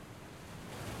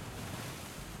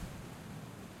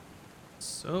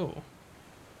 So,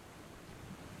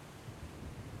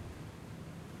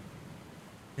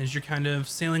 as you're kind of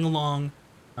sailing along,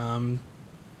 kind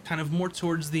of more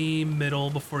towards the middle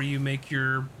before you make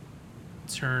your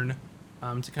turn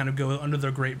to kind of go under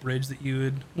the great bridge that you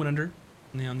had went under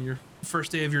on your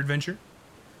first day of your adventure.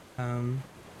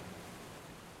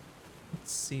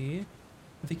 Let's see.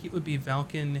 I think it would be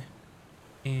Valken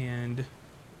and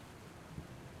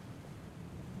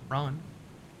Ron.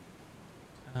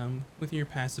 With your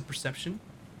passive perception,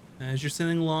 as you're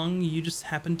sailing along, you just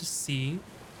happen to see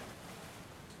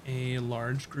a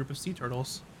large group of sea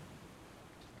turtles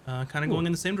kind of going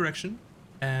in the same direction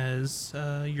as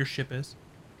your ship is.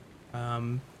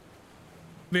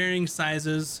 Varying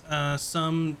sizes,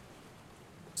 some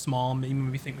small,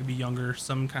 maybe younger,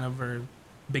 some kind of are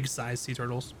big size sea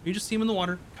turtles. You just see them in the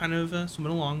water, kind of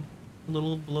swimming along a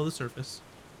little below the surface.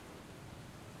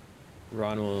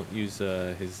 Ron will use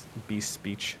his beast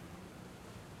speech.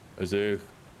 As a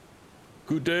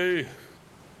good day,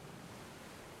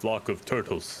 flock of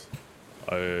turtles.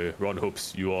 Ron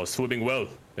hopes you are swimming well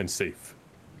and safe.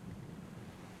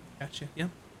 Gotcha. Yeah.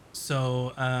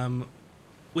 So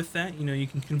with that, you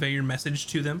can convey your message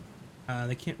to them.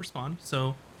 They can't respond.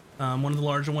 So one of the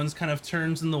larger ones kind of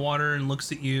turns in the water and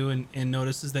looks at you and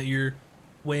notices that you're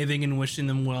waving and wishing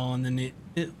them well, and then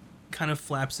it kind of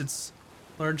flaps its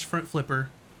large front flipper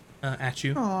at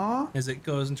you. Aww. As it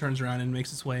goes and turns around and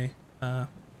makes its way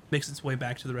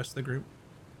back to the rest of the group.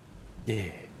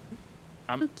 Yeah.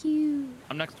 So cute.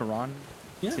 I'm next to Ron.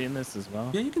 Yeah. Seeing this as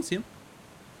well. Yeah, you can see him.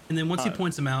 And then once he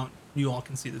points them out, you all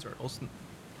can see the turtles.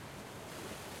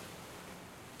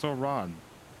 So Ron,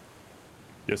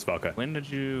 Yes, Valkai. when did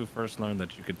you first learn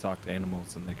that you could talk to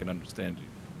animals and they could understand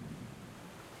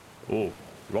you? Oh,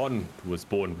 Ron was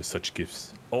born with such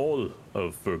gifts. All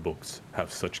of Verbogs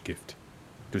have such gift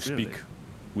to Really? speak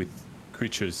with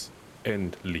creatures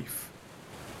and leaf.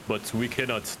 But we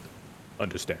cannot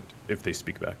understand if they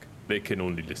speak back. They can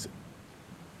only listen.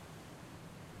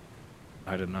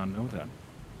 I did not know that.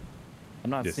 I've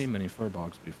not Yes. seen many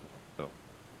furbogs before, so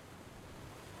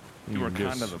you were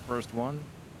kind Yes. of the first one.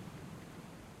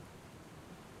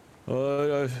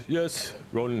 Yes,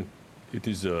 Ron. It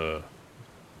is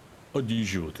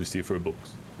unusual to see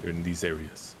Verbogs in these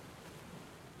areas.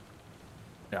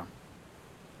 Yeah.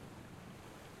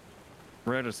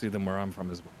 Rare to see them where I'm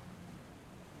from as well.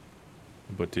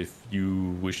 But if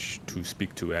you wish to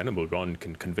speak to Animal, Ron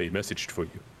can convey message for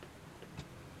you.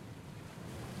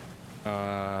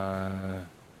 I'm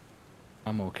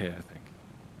okay, I think.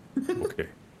 Okay.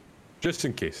 Just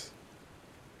in case.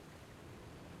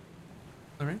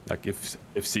 All right. Like if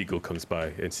Seagull comes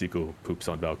by and Seagull poops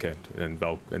on Valken,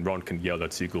 and Ron can yell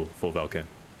at Seagull for Valken.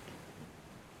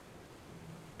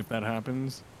 If that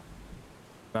happens,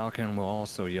 Valken will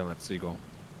also yell at Seagull.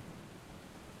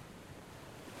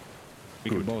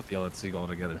 We can both yell at Seagull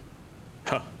together.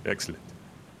 Ha! Excellent.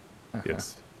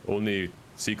 Yes. Only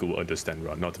Seagull will understand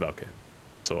Ron, not Valken.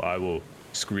 So I will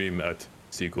scream at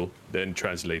Seagull, then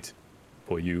translate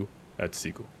for you at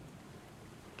Seagull.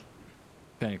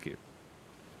 Thank you.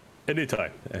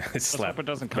 Anytime. Slap it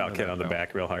doesn't come Valken on the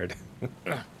back real hard.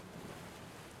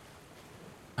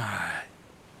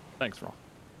 Thanks, Ron.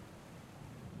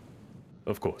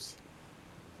 Of course.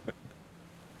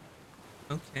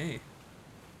 Okay.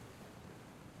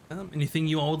 Anything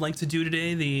you all would like to do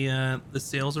today? The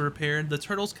sails are repaired. The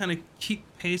turtles kind of keep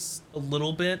pace a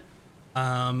little bit,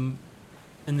 and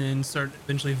then start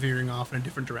eventually veering off in a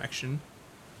different direction.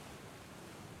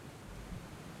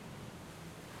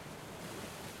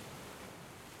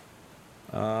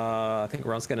 I think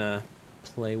Ron's gonna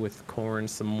play with Corn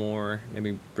some more.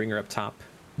 Maybe bring her up top,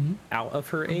 out of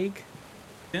her egg.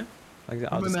 Yeah. Like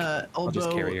I'll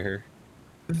just carry her.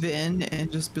 Vin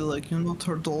and just be like,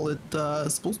 turtle,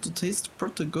 it's supposed to taste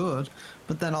pretty good,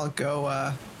 but then I'll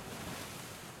go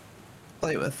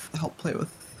help play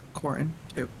with Corin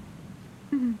too.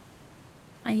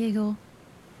 I giggle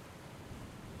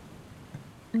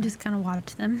and just kind of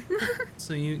watch them.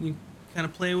 So you kind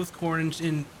of play with Corn,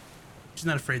 and she's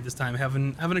not afraid this time,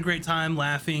 having a great time,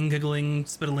 laughing, giggling,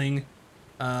 spittling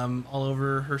all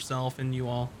over herself and you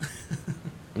all.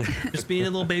 Just being a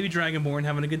little baby dragonborn,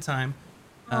 having a good time.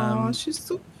 Oh, she's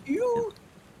so cute.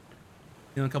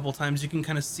 A couple of times you can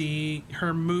kind of see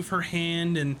her move her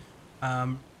hand, and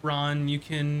Ron, you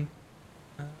can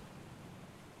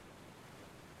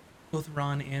both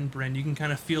Ron and Bryn, you can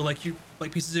kind of feel like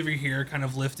pieces of your hair kind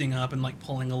of lifting up and like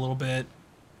pulling a little bit.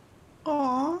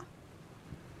 Aww.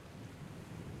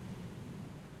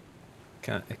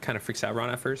 It kind of freaks out Ron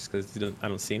at first because I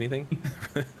don't see anything.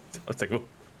 So I was like, oh.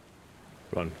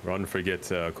 Ron, forget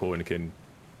Cohen can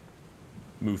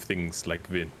move things like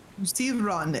Vin. You see,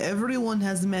 Ron, everyone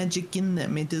has magic in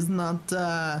them. It is not,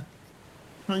 how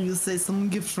you say, some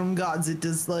gift from gods. It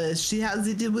is, she has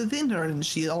it within her, and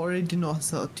she already knows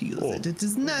how to use it. It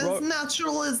is as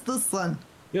natural as the sun.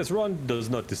 Yes, Ron does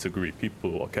not disagree.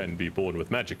 People can be born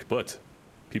with magic, but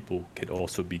people can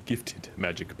also be gifted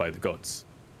magic by the gods.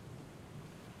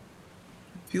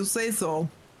 If you say so.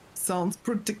 Sounds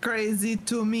pretty crazy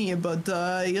to me, but,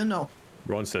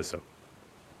 Ron says so.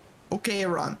 Okay,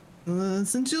 Ron.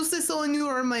 Since you say so and you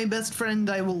are my best friend,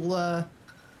 I will,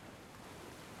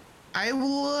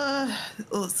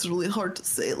 it's really hard to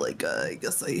say, I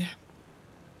guess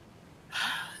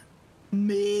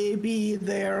maybe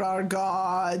there are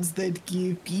gods that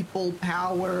give people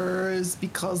powers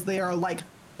because they are like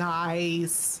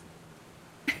dice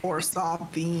or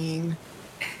something.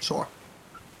 Sure.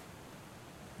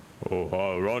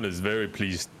 Oh, Ron is very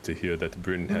pleased to hear that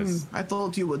Bryn has... I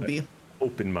thought you would be.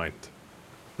 Open mind.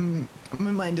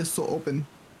 My mind is so open.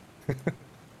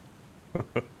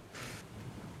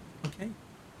 Okay.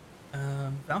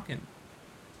 Valken,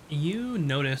 you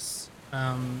notice,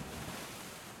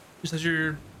 just as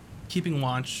you're keeping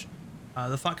watch,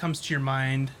 the thought comes to your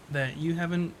mind that you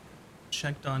haven't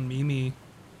checked on Mimi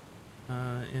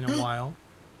in a while.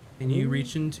 And you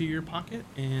reach into your pocket,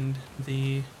 and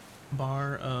the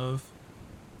bar of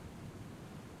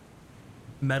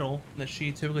metal that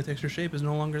she typically takes her shape is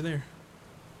no longer there.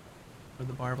 Or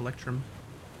the bar of electrum.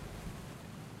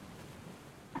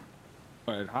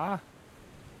 Wait, huh?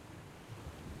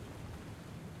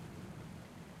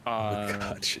 Oh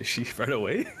God, is she right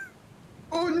away?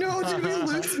 Oh no, did we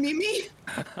lose Mimi?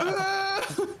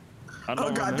 Oh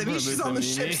God, maybe she's on the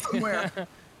ship somewhere.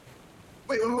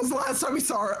 Wait, when was the last time we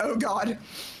saw her? Oh God.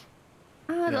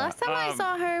 The last time I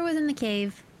saw her was in the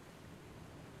cave.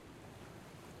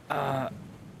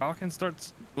 Falcon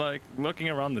starts looking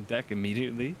around the deck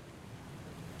immediately.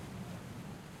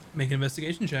 Make an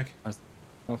investigation check.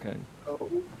 Okay. Oh.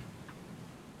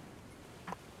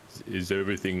 Is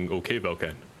everything okay,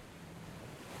 Valken?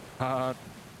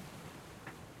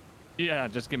 Yeah,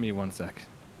 just give me 1 sec.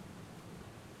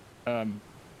 What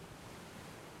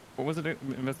was it?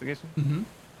 Investigation?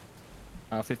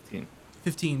 Mm-hmm. 15.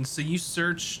 15. So you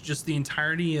search just the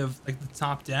entirety of the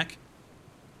top deck.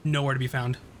 Nowhere to be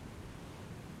found.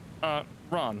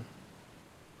 Ron.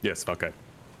 Yes, okay.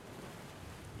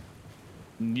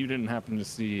 You didn't happen to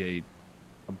see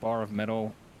a bar of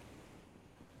metal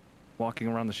walking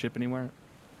around the ship anywhere?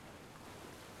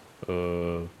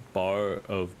 Bar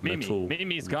of metal.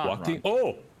 Mimi's gone. Walking?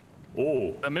 Oh!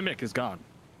 The mimic is gone.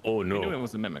 Oh no. You knew it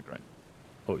was the mimic, right?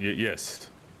 Oh yes.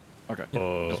 Okay.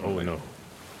 Oh no.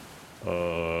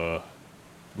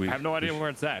 I have no idea where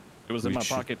it's at. It was in my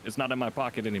pocket. It's not in my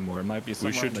pocket anymore. It might be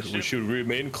somewhere on the ship. We should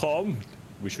remain calm.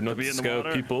 We should not scare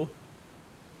people.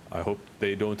 I hope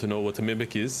they don't know what a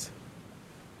mimic is.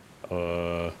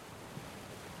 What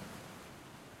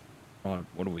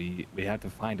do we have to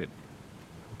find it.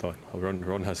 Hold on.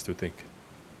 Ron has to think.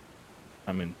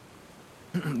 I mean,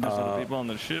 there's other people on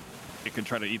the ship. They could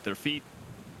try to eat their feet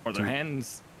or their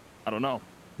hands. I don't know.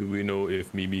 Do we know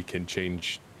if Mimi can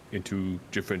change into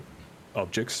different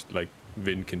objects, like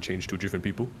Vin can change to different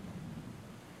people?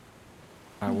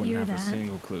 I wouldn't have a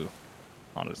single clue,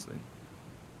 honestly.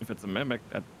 If it's a mimic,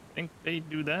 I think they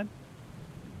do that.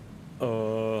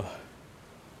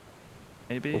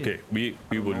 Maybe. Okay, we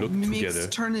will look Mimics together.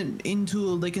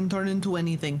 they can turn into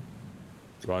anything.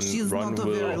 She's not a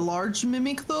very large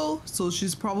mimic though, so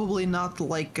she's probably not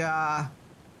like I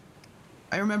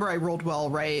remember I rolled well,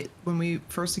 right, when we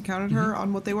first encountered her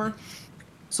on what they were.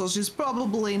 So she's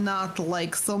probably not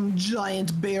like some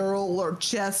giant barrel or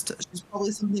chest. She's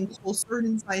probably something closer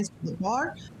in size to the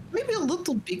bar. Maybe a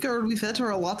little bigger. We fed her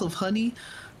a lot of honey.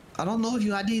 I don't know if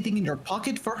you had anything in your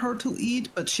pocket for her to eat,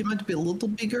 but she might be a little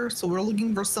bigger. So we're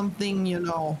looking for something,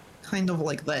 kind of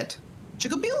like that. She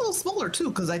could be a little smaller too,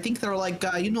 because I think they're like,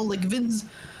 like Vin's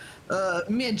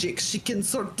magic. She can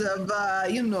sort of,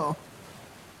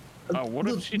 what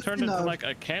if she turned into like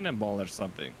a cannonball or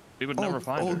something? We would never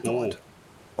find her. God.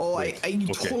 I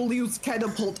totally used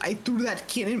catapult. I threw that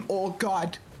cannon. Oh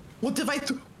God. What if I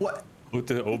threw? What? What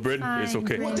the Bryn? It's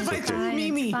okay. What if I threw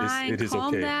Mimi? It is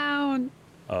Calm okay. down.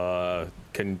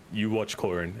 Can you watch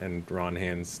Corin? And Ron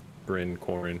hands Bryn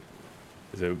Corin.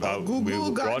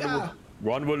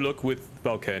 Ron will look with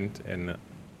Valken, and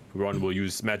Ron will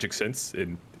use magic sense.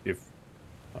 And if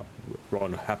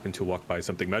Ron happened to walk by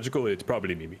something magical, it's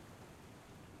probably Mimi.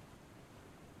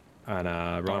 And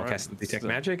Ron casts detect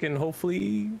magic, and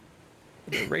hopefully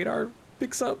the radar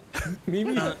picks up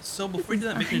Mimi. So before you do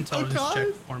that, make an intelligence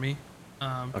check for me,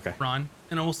 okay. Ron.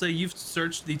 And I will say you've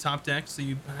searched the top deck, so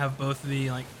you have both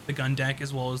the gun deck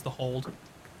as well as the hold.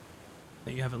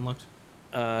 That you haven't looked.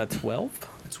 12.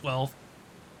 12.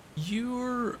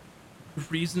 You're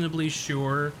reasonably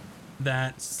sure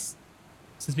that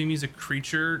since Mimi's a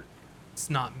creature, it's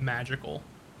not magical.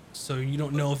 So you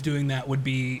don't know if doing that would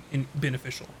be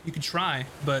beneficial. You could try,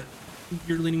 but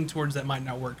you're leaning towards that might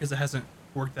not work because it hasn't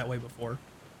worked that way before.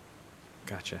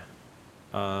 Gotcha.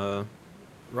 I'll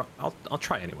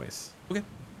try anyways. Okay.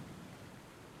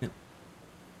 Yeah.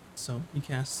 So you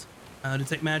cast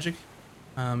detect magic.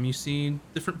 You see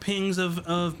different pings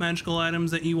of magical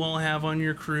items that you all have on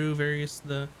your crew.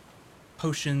 The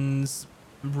potions,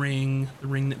 the ring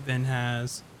that Vin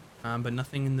has, but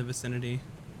nothing in the vicinity.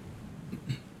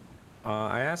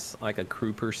 I asked like a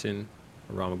crew person.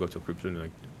 Ron will go to a crew person like,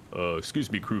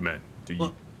 excuse me, crewman.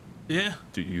 Yeah.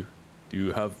 Do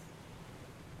you have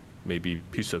maybe a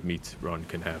piece of meat Ron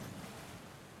can have?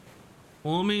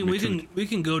 Well, I mean, we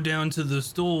can go down to the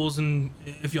stalls, and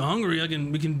if you're hungry,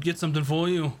 we can get something for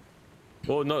you.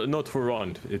 Well, not for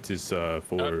Ron. It is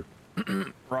for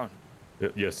Ron.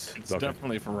 Yes. It's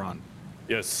definitely for Ron.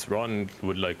 Yes, Ron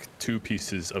would like 2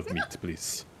 pieces of meat,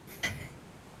 please.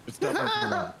 It's definitely for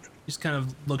Ron. He just kind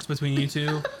of looks between you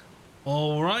two.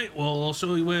 All right, well, I'll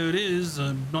show you where it is.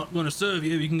 I'm not going to serve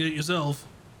you. You can get it yourself.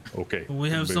 Okay.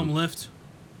 We have some left.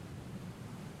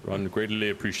 Ron, greatly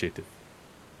appreciated.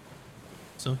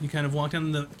 So you kind of walk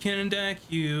down the cannon deck.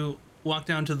 You walk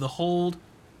down to the hold.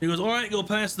 He goes, all right, go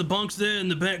past the bunks there in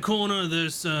the back corner.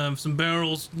 There's some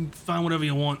barrels. Find whatever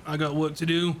you want. I got work to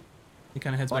do. He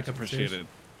kind of heads back up the stairs. Appreciated.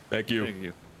 Thank you. Thank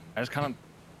you. I just kind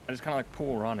of like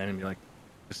pull Ron in and be like,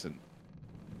 listen,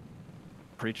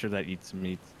 creature that eats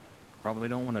meat. Probably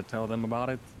don't want to tell them about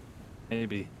it.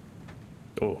 Maybe.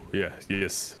 Oh yeah,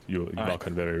 yes, you're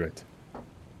Valken very right.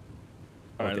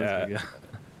 All right, let's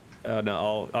go.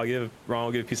 No, Ron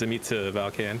will give a piece of meat to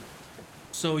Valken.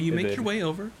 So you make your way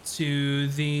over to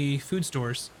the food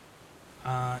stores,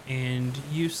 and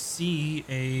you see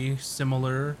a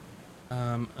similar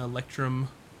Electrum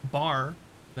bar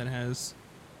that has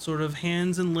sort of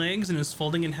hands and legs and is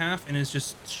folding in half and is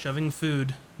just shoving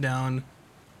food down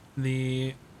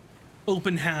the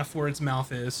open half where its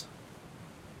mouth is.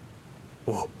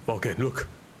 Oh, Valken, look,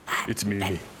 it's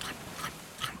Mimi.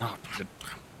 Oh, good.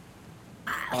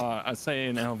 I say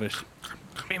in Elvish,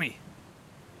 Mimi.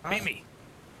 Mimi.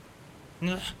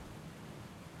 Ugh.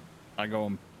 I go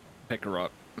and pick her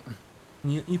up.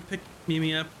 You pick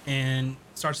Mimi up and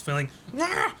starts feeling.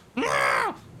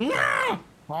 Calm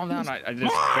down. I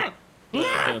just pick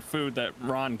the food that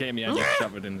Ron gave me. I just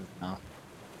shove it in his mouth.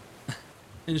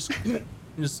 And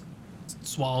just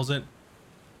swallows it.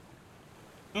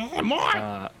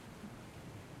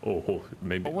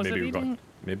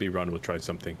 Maybe Ron will try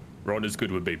something. Ron is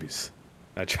good with babies.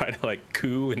 I try to like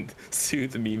coo and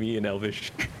soothe Mimi in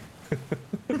Elvish.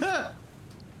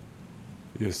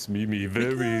 Yes, Mimi,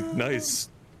 very nice.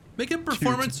 Make a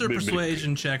performance or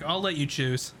persuasion check. I'll let you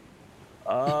choose.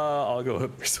 I'll go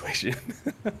with persuasion.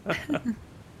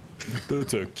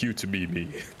 That's a cute Mimi.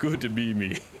 Good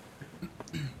Mimi.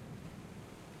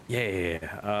 Yeah.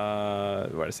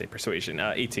 What did I say? Persuasion.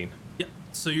 18. Yep.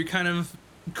 So you're kind of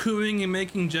cooing and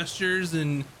making gestures,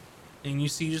 and you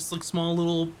see just like small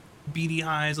little beady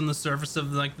eyes on the surface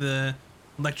of like the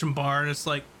electrum bar, just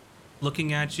like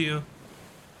looking at you.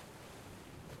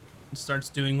 It starts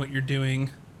doing what you're doing.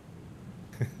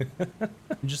 It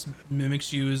just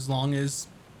mimics you as long as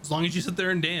you sit there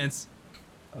and dance.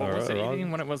 What was it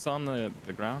eating when it was on the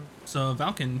ground? So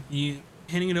Valken, you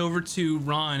handing it over to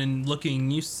Ron and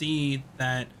looking, you see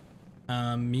that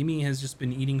Mimi has just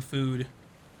been eating food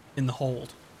in the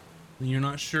hold. And you're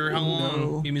not sure how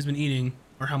long Mimi's been eating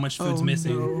or how much food's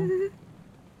missing.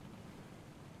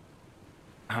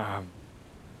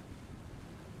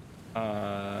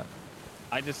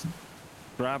 I just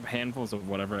grab handfuls of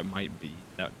whatever it might be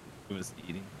that it was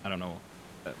eating. I don't know.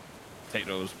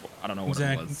 Potatoes. I don't know what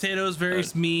it was. Potatoes,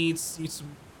 various meats,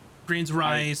 grains of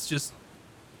rice, just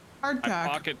hardtack. I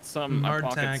pocket some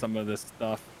of this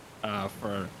stuff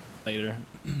for later,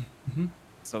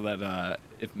 so that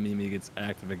if Mimi gets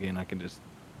active again, I can just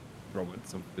throw in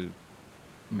some food.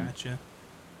 Gotcha.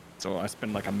 So I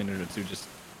spend like a minute or two just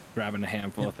grabbing a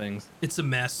handful of things. It's a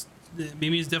mess.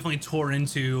 Mimi's definitely tore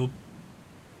into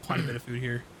quite a bit of food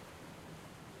here.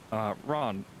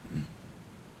 Ron.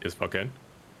 Yes, Valken.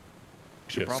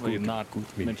 Should probably not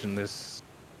mention this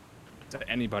to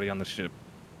anybody on the ship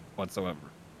whatsoever.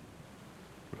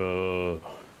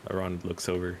 Ron looks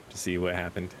over to see what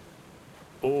happened.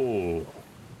 Oh.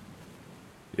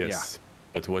 Yes. Yeah.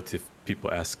 But what if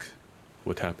people ask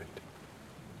what happened?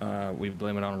 We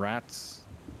blame it on rats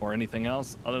or anything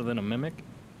else other than a mimic.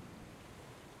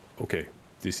 Okay,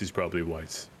 this is probably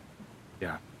wise.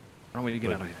 Yeah. I don't want to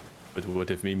get out of here. But what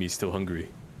if Mimi's still hungry?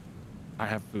 I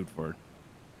have food for her.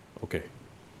 Okay.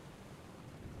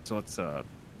 So let's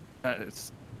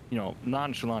it's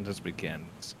nonchalant as we can.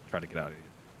 Let's try to get out of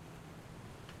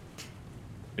here.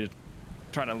 We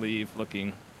try to leave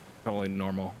looking totally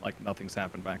normal, like nothing's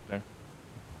happened back there.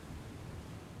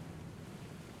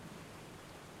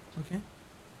 Okay.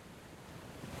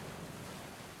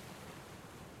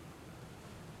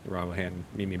 Ron will hand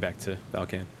Mimi back to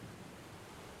Valken.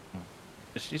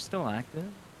 Is she still active?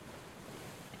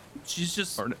 She's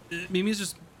just Mimi's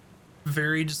just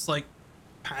very just like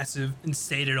passive and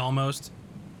sated almost.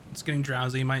 It's getting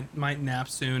drowsy. Might nap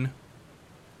soon.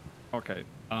 Okay.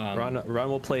 Ron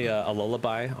will play a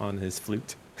lullaby on his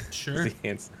flute. Sure. He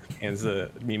hands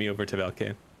Mimi over to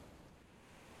Valken.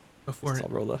 Before it. I'll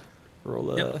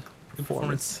roll a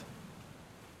performance.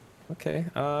 Okay.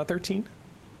 13.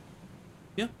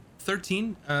 Yeah,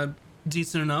 13.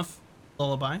 Decent enough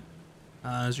lullaby.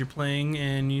 As you're playing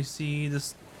and you see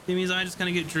this Mimi's eye just kind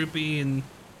of get droopy and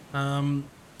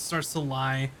starts to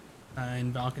lie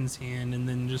in Valken's hand, and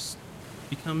then just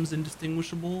becomes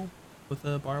indistinguishable with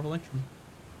a bar of electrum.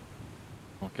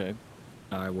 Okay.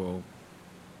 I will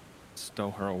stow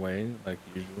her away like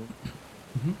usual.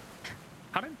 Mm-hmm.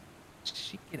 How did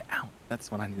she get out?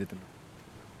 That's what I needed to know.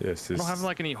 Yes. I don't have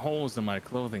like any holes in my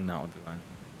clothing now, do I?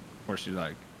 Or she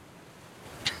like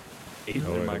ate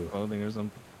in my clothing or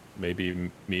something? Maybe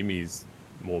Mimi's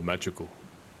more magical.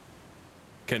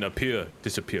 Can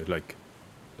disappear like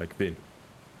Vin.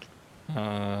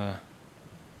 I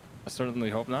certainly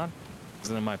hope not, because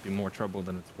then it might be more trouble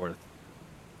than it's worth.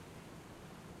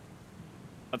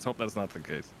 Let's hope that's not the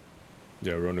case.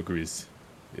 Yeah, Ron agrees.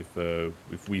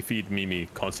 If we feed Mimi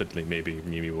constantly, maybe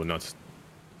Mimi will not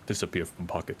disappear from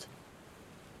pocket.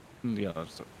 Yeah,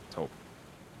 let's hope.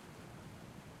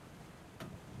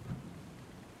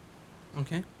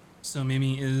 Okay. So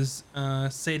Mimi is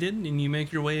sated, and you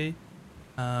make your way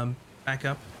back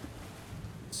up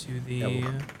to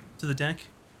the deck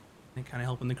and kind of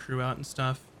helping the crew out and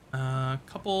stuff. A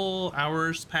couple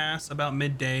hours pass, about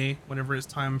midday, whenever it's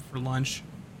time for lunch,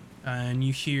 and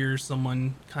you hear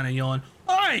someone kind of yelling,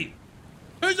 "Hey,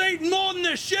 who's eating more than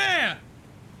their share?"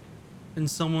 And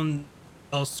someone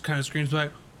else kind of screams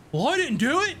back, Well, I didn't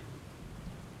do it.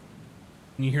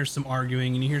 And you hear some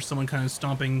arguing, and you hear someone kind of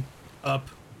stomping up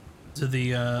to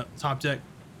the top deck.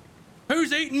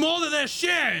 Who's eating more than that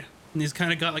shit? And he's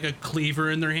kind of got like a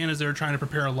cleaver in their hand as they're trying to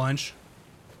prepare a lunch.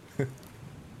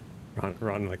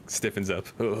 Ron like stiffens up.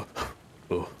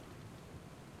 Oh.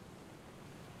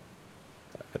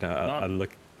 And I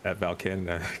look at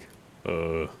Valken.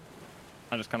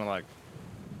 I just kind of like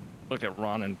look at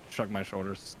Ron and shrug my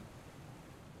shoulders.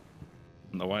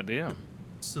 No idea.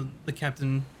 So the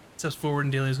captain steps forward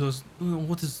and Delius goes,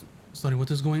 what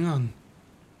is going on?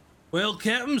 Well,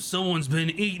 Captain, someone's been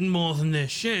eating more than their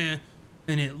share,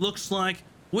 and it looks like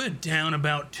we're down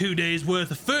about 2 days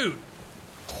worth of food.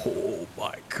 Oh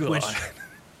my god. Which,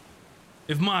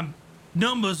 if my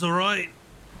numbers are right,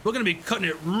 we're gonna be cutting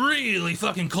it really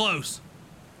fucking close.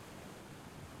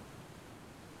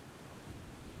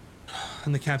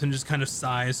 And the captain just kind of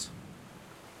sighs.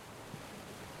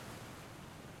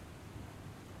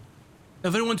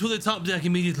 Everyone to the top deck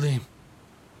immediately.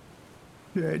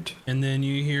 Good. And then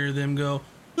you hear them go,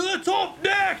 to the top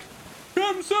deck!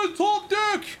 Captain said top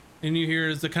deck! And you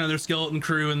hear the kind of their skeleton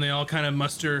crew, and they all kind of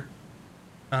muster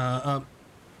up.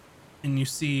 And you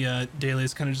see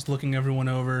Delius kind of just looking everyone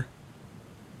over.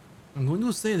 I'm going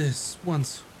to say this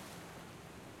once.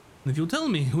 If you'll tell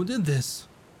me who did this,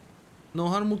 no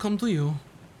harm will come to you.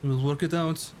 We will work it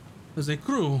out as a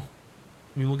crew.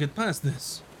 We will get past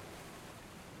this.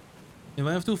 If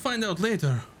I have to find out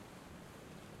later,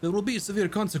 there will be severe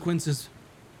consequences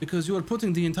because you are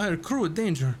putting the entire crew at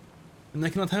danger, and I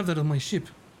cannot have that on my ship.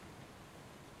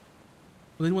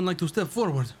 Would anyone like to step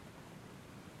forward?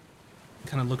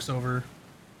 Kind of looks over.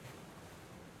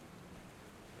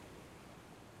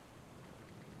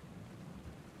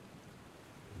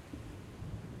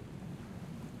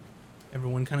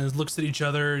 Everyone kind of looks at each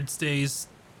other and stays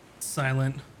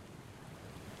silent.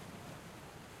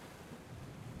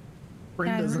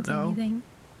 Bryn doesn't know. Anything.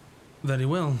 Very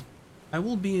well. I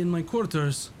will be in my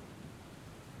quarters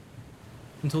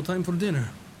until time for dinner.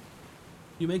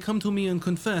 You may come to me and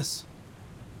confess.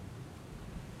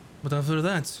 But after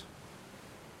that,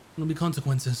 there'll be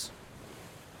consequences.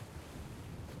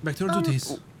 Back to our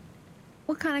duties.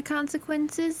 What kind of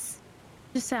consequences?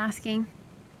 Just asking.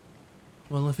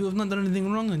 Well, if you have not done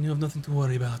anything wrong, then you have nothing to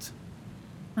worry about.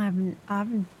 I've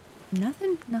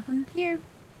nothing here.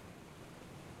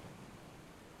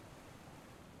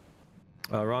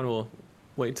 Ron will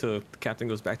wait till the captain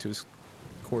goes back to his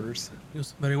quarters.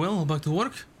 Yes, very well. Back to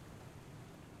work.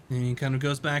 And he kind of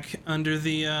goes back under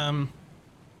the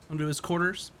under his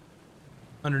quarters,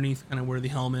 underneath kind of where the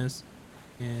helm is,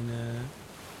 and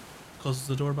closes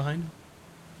the door behind him.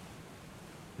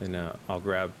 And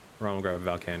Ron will grab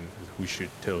Valken. We should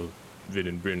tell Vin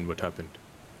and Bryn what happened.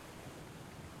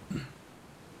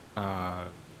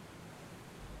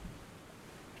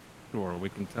 Sure, we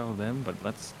can tell them, but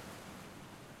let's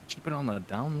keep it on the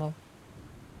down low.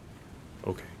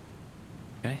 Okay.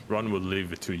 Okay. Ron will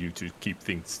leave it to you to keep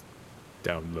things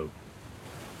down low.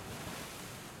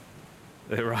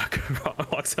 Ron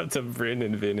walks up to Bryn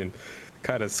and Vin and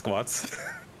kind of squats.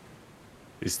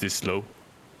 Is this low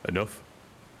enough?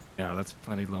 Yeah, that's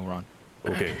plenty low, Ron.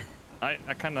 Okay. I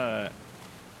kind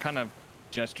of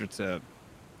gesture to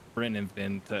Bryn and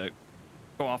Vin to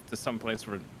go off to some place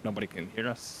where nobody can hear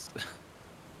us.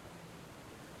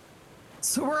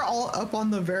 So we're all up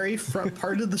on the very front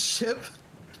part of the ship,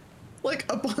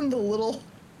 like up on the little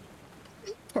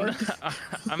part.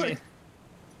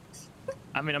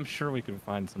 I mean, I'm sure we can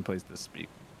find some place to speak.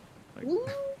 Like,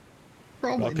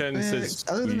 Probably. Valken says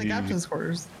other than the we- captain's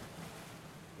quarters.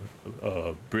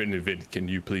 Bryn and Vin, can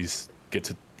you please get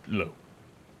to low?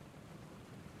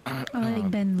 I like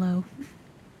Ben low.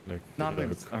 Like, Not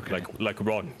like, okay. like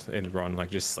Ron. And Ron like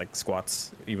just like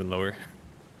squats even lower.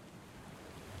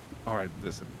 all right,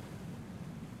 listen.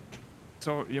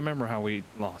 So you remember how we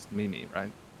lost Mimi,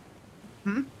 right?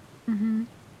 Mm-hmm.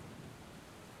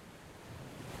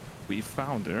 We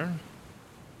found her.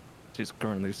 She's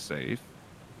currently safe.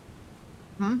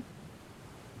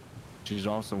 She's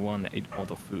also one that ate all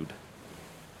the food.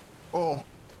 Oh,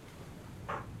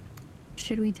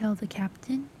 Should we tell the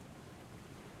captain?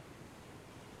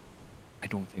 I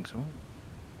don't think so.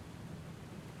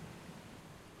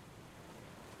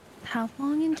 How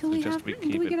long until we suggest have we until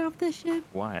keep we it get off the ship?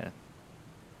 Why?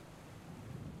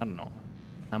 I don't know.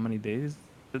 How many days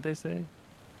did they say?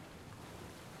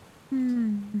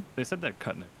 They said they're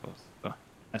cutting it close. So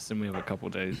I assume we have a couple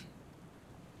days.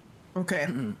 okay.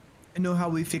 I know how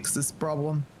we fix this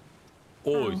problem.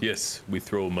 Oh, yes, we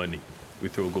throw money. We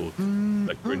throw gold.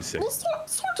 Like Bryn said. Well,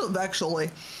 sort of,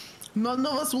 actually. None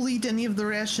of us will eat any of the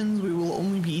rations. We will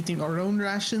only be eating our own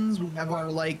rations. We have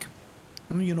our, like,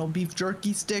 you know, beef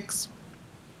jerky sticks.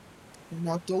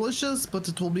 Not delicious, but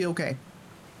it will be okay.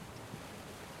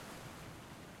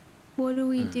 What do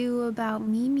we do about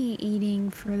Mimi eating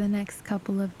for the next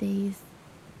couple of days?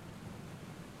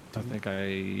 I think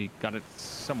I got it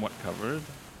somewhat covered.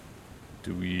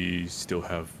 Do we still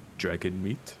have dragon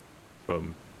meat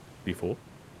from before?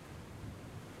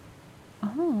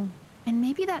 Oh, and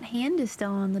maybe that hand is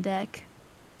still on the deck.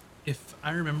 If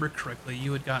I remember correctly,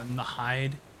 you had gotten the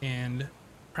hide and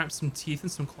perhaps some teeth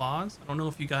and some claws. I don't know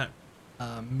if you got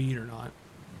meat or not.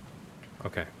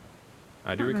 Okay.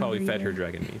 I do recall we fed her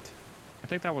dragon meat. I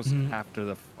think that was after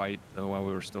the fight, though, while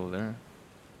we were still there.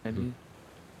 Maybe.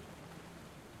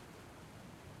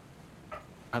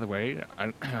 By the way,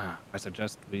 I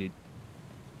suggest we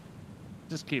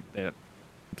just keep that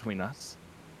between us.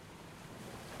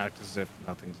 Act as if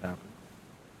nothing's happened.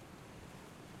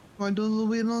 Why do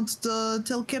we not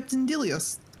tell Captain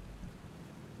Delius?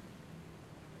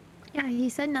 Yeah, he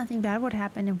said nothing bad would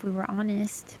happen if we were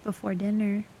honest before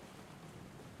dinner.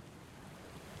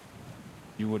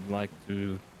 You would like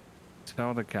to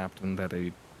tell the captain that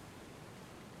a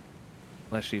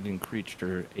flesh-eating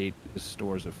creature ate his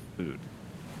stores of food.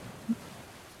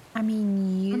 I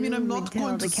mean, I'm would not tell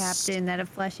going the to captain that a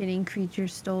flesh-eating creature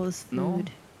stole his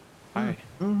food. No,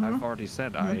 I've already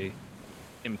said I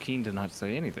am keen to not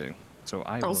say anything. So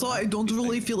I don't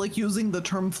really feel like using the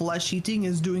term flesh-eating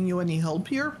is doing you any help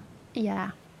here.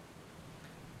 Yeah.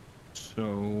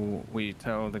 So we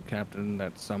tell the captain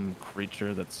that some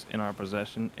creature that's in our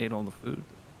possession ate all the food.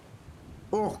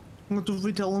 Oh, what if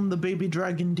we tell him the baby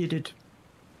dragon did it?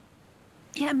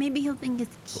 Yeah, maybe he'll think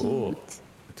it's cute. Oh,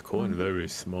 it's corn very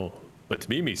small. But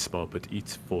Mimi's small, but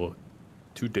eats for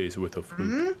 2 days worth of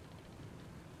food.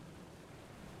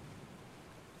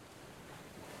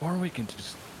 Or we can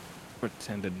just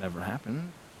pretend it never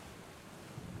happened.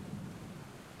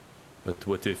 But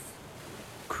what if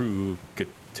crew could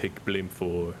take blame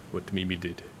for what Mimi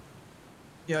did?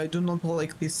 Yeah, I do not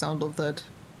like the sound of that.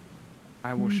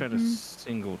 I will shed a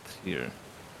single tear.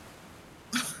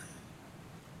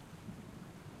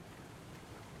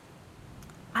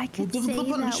 I could What say if the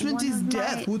punishment that is one of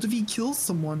death? my, What if he kills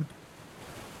someone?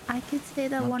 I could say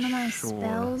that Not one of my sure.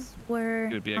 spells were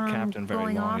He would be a captain very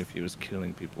going long off. if he was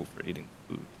killing people for eating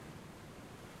food.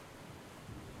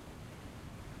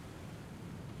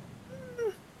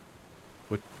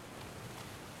 What?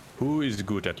 Who is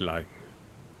good at lying?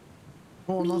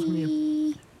 Oh, not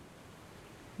me.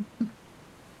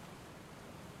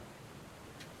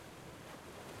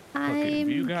 Okay, if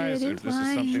you I'm guys, good if at this is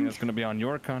something lying. that's going to be on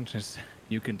your conscience,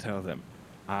 you can tell them.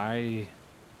 I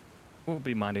will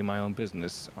be minding my own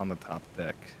business on the top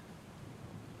deck.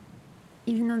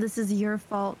 Even though this is your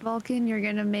fault, Vulcan, you're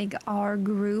gonna make our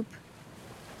group.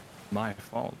 My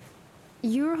fault.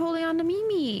 You were holding on to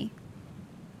Mimi.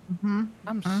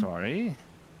 I'm sorry.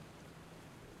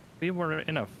 We were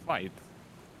in a fight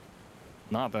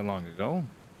not that long ago.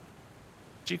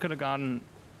 She could have gotten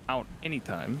out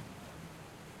anytime.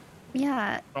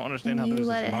 Yeah, I don't understand and how you this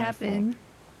let is it my happen. fault.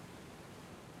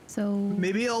 So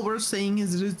Maybe all we're saying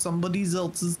is it's somebody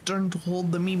else's turn to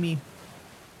hold the Mimi.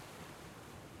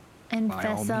 and By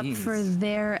all fess up for means.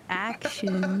 their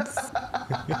actions.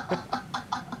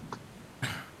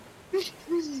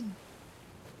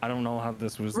 I don't know how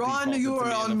this was. Ron, defaulted you to are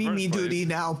me in on the Mimi first duty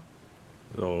place. now.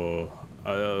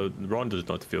 Ron does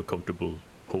not feel comfortable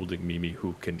holding Mimi,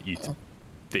 who can eat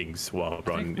things while I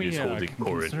Ron think we is holding can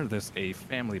Corin. consider this a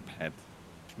family pet,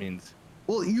 which means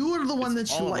Well, you are the one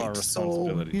It's that she all of our liked, so,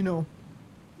 responsibility. you know.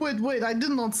 Wait, I did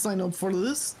not sign up for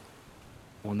this.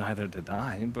 well, neither did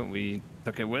I, but we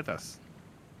took it with us.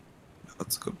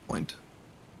 That's a good point.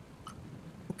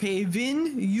 Okay,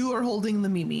 Vin, you are holding the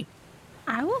Mimi.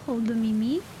 I will hold the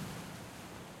Mimi,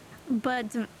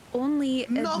 but only if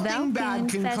Nothing bad Valken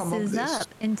can come of fesses this. up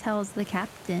and tells the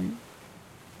captain.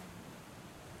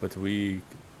 But we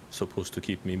supposed to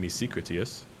keep Mimi secret,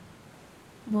 yes?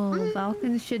 Well,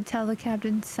 Valken should tell the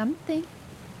captain something.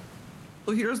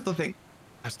 So here's the thing.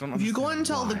 I still don't If you go and understand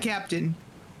tell the why. captain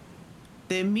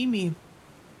that Mimi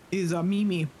is a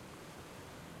Mimi,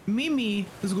 Mimi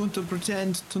is going to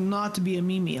pretend to not be a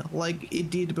Mimi like it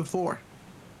did before.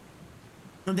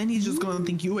 And then he's just going to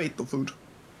think you ate the food.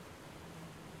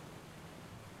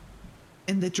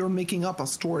 And that you're making up a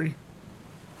story.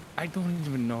 I don't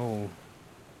even know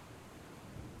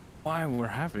why we're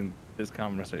having this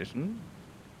conversation.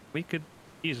 We could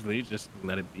easily just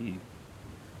let it be.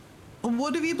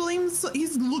 What if he blames?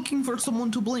 He's looking for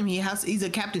someone to blame. He's a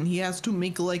captain. He has to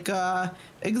make like a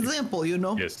example, you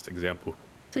know? Yes, example.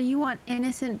 So you want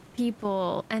innocent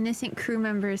people, innocent crew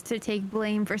members to take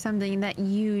blame for something that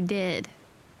you did?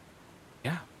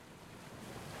 Yeah.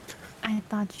 I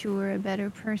thought you were a better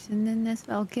person than this,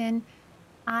 Vulcan.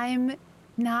 I'm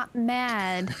not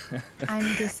mad.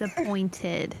 I'm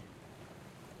disappointed.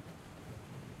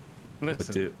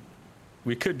 Listen,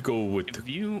 we could go with if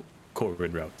you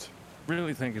Corin route.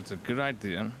 Really think it's a good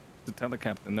idea to tell the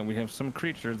captain that we have some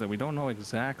creature that we don't know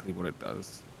exactly what it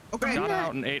does. Okay. Got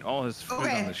out and ate all his food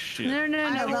on the ship. No.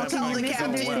 I will Vulcan, tell you're the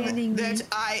captain misunderstanding me. that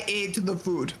I ate the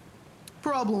food.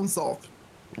 Problem solved.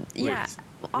 Yeah.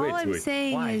 All I'm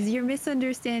saying Why? is you're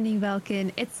misunderstanding,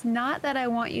 Vulcan. It's not that I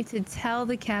want you to tell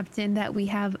the captain that we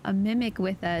have a mimic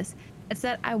with us. It's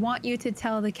that I want you to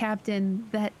tell the captain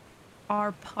that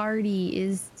our party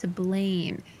is to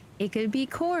blame. It could be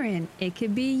Corin. It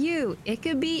could be you. It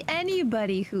could be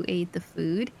anybody who ate the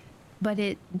food, but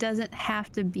it doesn't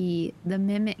have to be the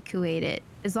mimic who ate it.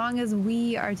 As long as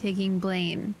we are taking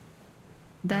blame,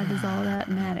 that is all that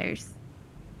matters.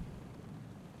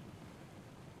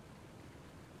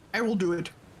 I will do it.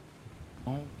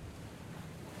 Oh,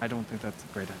 I don't think that's a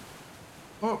great idea.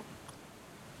 Oh.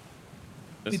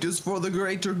 It is for the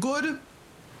greater good.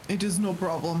 It is no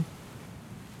problem.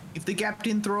 If the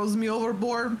captain throws me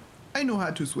overboard, I know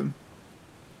how to swim.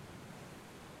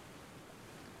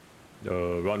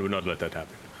 Ron would not let that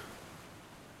happen.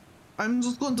 I'm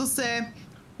just going to say,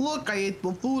 look, I ate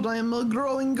the food. I am a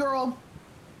growing girl.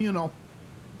 You know.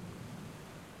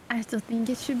 I still think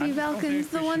it should be Vulcan's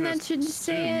the one that should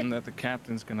say it. That the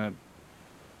captain's gonna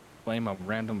blame a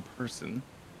random person.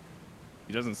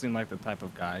 He doesn't seem like the type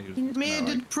of guy who's Made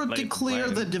it pretty clear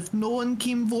that if no one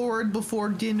came forward before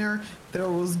dinner, there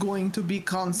was going to be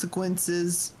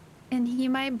consequences. And he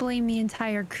might blame the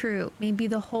entire crew. Maybe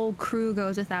the whole crew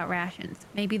goes without rations.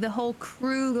 Maybe the whole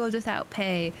crew goes without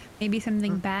pay. Maybe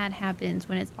something bad happens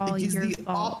when it's all your fault. It is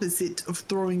the opposite of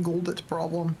throwing gold at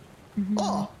problem.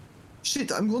 Oh,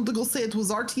 shit, I'm going to go say it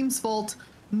was our team's fault.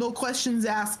 No questions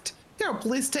asked. Here,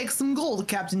 please take some gold,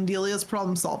 Captain Delia's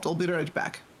problem solved. I'll be right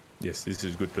back. Yes, this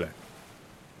is a good plan.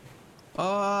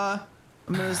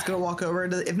 I'm just gonna walk over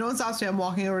to if no one stops me, I'm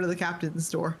walking over to the captain's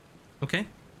door. Okay.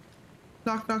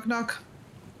 Knock, knock, knock.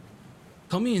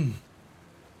 Come in.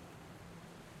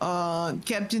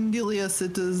 Captain Delius,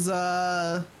 it is,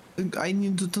 I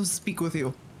need to speak with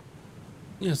you.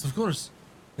 Yes, of course.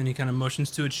 Then he kind of motions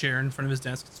to a chair in front of his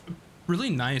desk. It's really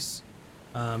nice.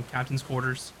 Captain's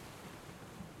quarters.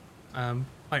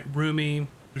 Quite roomy.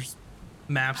 There's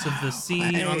maps of the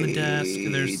sea on the desk.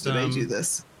 There's did I do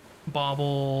this?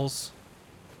 Baubles.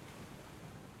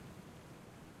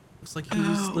 Looks like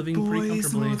he's living pretty comfortably.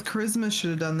 Someone with charisma should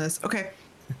have done this. Okay.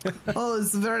 Oh,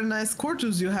 it's very nice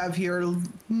quarters you have here.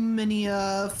 Many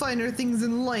finer things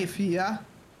in life, yeah?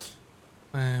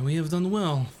 We have done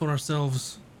well for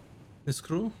ourselves, this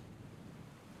crew.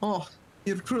 Oh,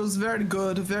 your crew's very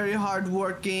good, very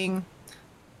hardworking.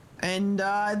 And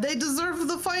they deserve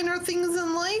the finer things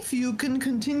in life. You can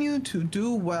continue to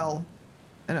do well.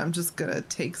 And I'm just gonna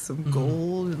take some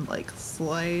gold and like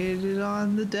slide it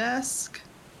on the desk.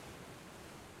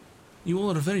 You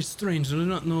all are very strange. I do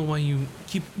not know why you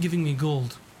keep giving me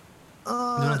gold.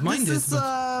 This is,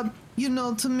 you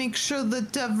know, to make sure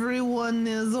that everyone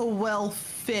is well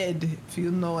fed, if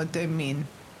you know what I mean.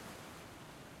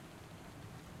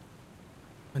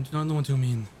 I do not know what you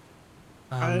mean.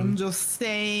 I'm just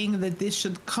saying that this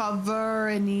should cover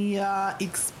any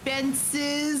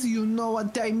expenses. You know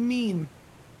what I mean.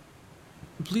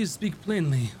 Please speak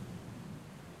plainly.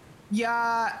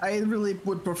 Yeah, I really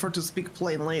would prefer to speak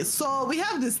plainly. So we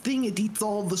have this thing, it eats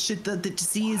all the shit that it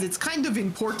sees. It's kind of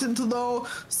important though,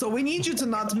 so we need you to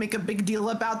not make a big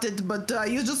deal about it, but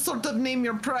you just sort of name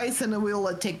your price and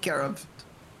we'll take care of it.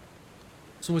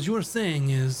 So what you are saying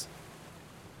is,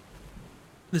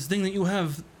 this thing that you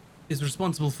have is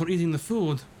responsible for eating the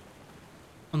food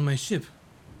on my ship.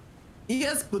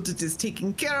 Yes, but it is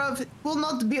taken care of. It will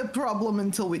not be a problem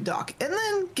until we dock. And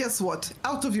then, guess what?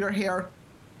 Out of your hair.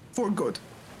 For good.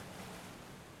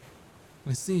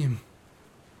 I see.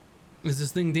 Is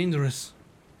this thing dangerous?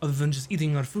 Other than just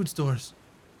eating our food stores?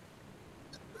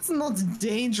 It's not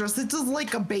dangerous. It is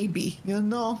like a baby, you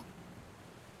know?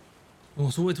 Oh,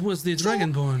 so it was the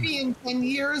Dragonborn. In 10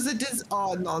 years, it is...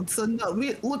 Oh, nonsense. No,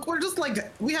 we're just like...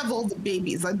 We have all the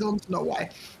babies. I don't know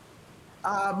why.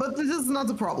 But this is not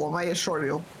a problem, I assure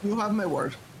you. You have my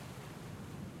word.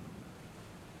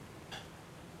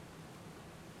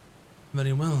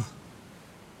 Very well.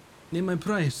 Name my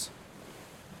price.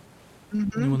 You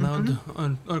allowed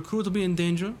our crew to be in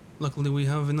danger. Luckily, we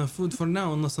have enough food for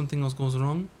now, unless something else goes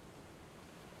wrong.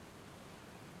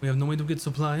 We have no way to get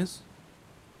supplies.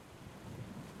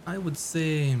 I would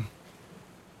say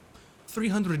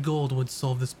 300 gold would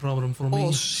solve this problem for me.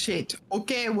 Oh shit.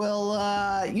 Okay, well,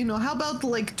 how about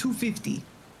like 250?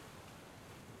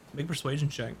 Big persuasion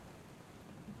check.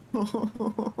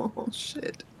 Oh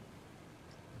shit.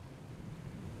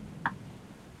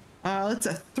 It's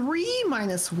a 3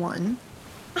 minus 1.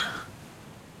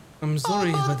 I'm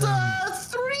sorry, but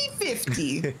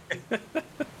 350.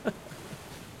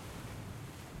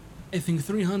 I think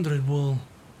 300 will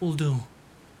do.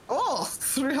 Oh,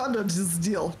 300 is the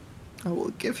deal. I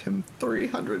will give him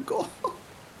 300 gold.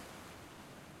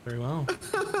 Very well.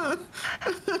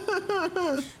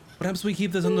 Perhaps we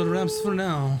keep this under wraps for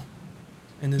now.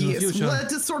 And in the future. Yes,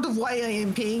 that is sort of why I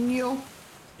am paying you.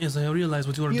 Yes, I realize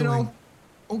what you are doing.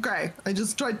 Okay, I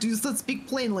just tried to speak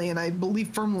plainly, and I believe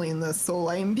firmly in this. So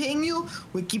I am paying you.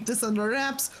 We keep this under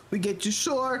wraps. We get you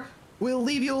shore. We'll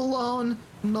leave you alone.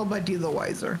 Nobody the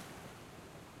wiser.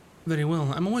 Very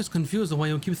well. I'm always confused why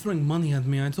you keep throwing money at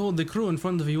me. I told the crew in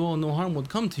front of you all no harm would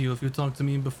come to you if you talked to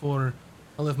me before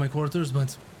I left my quarters,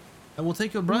 but I will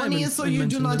take your bribe. Money is so you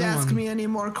do not ask me any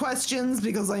more questions,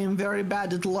 because I am very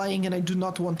bad at lying and I do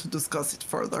not want to discuss it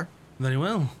further. Very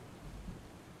well.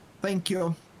 Thank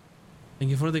you. Thank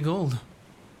you for the gold.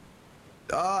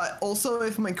 Also,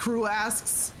 if my crew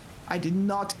asks, I did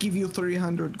not give you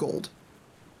 300 gold.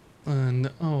 And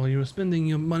you're spending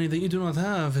your money that you do not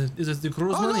have. Is it the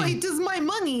crew's money? No, it is my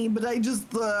money, but I just,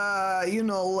 they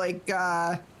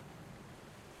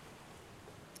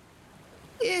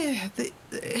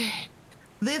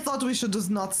thought we should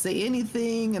just not say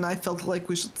anything, and I felt like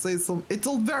we should say some. It's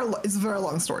a very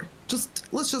long story.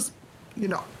 Let's just,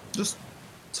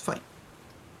 it's fine.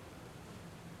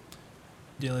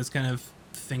 Delius kind of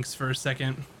thinks for a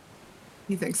second.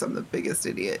 He thinks I'm the biggest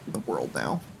idiot in the world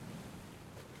now.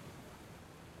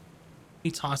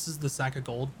 He tosses the sack of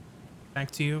gold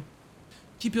back to you.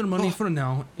 Keep your money for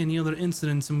now. Any other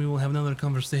incidents and we will have another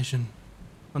conversation.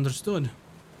 Understood?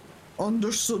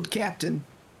 Understood, Captain.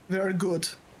 Very good.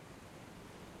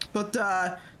 But,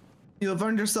 you have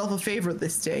earned yourself a favor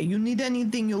this day. You need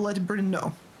anything, you let Bryn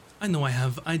know. I know I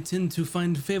have. I tend to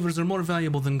find favors are more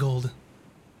valuable than gold.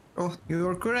 Oh, you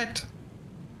are correct.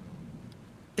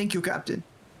 Thank you, Captain.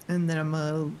 And then I'm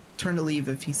gonna turn to leave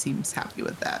if he seems happy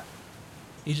with that.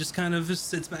 He just kind of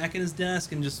sits back at his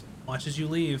desk and just watches you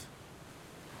leave.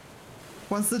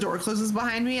 Once the door closes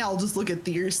behind me, I'll just look at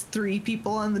these 3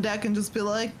 people on the deck and just be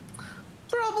like,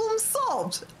 problem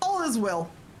solved. All is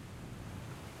well.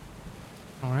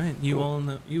 All right, you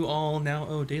all now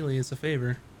owe Delius a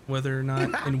favor. Whether or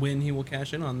not and when he will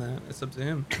cash in on that, it's up to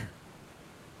him.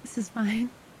 This is fine.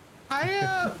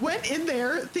 I went in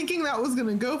there thinking that was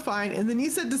gonna go fine, and then you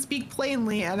said to speak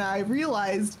plainly, and I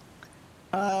realized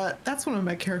that's one of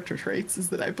my character traits, is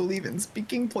that I believe in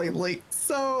speaking plainly.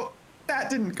 So that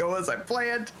didn't go as I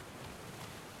planned.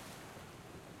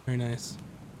 Very nice.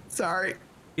 Sorry.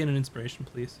 Get an inspiration,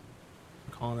 please.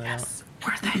 I'm calling that yes,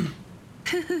 out. Worth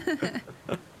it.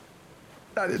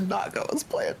 That did not go as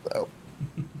planned, though.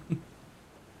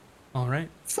 All right.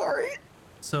 Sorry.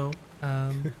 So,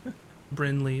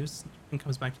 Bryn leaves and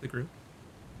comes back to the group.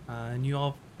 And you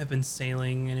all have been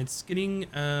sailing, and it's getting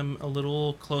a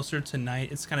little closer to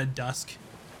night. It's kind of dusk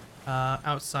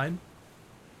outside.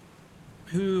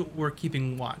 Who were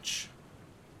keeping watch?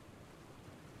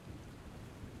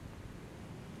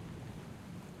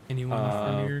 Anyone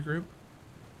from your group?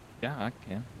 Yeah, I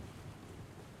can.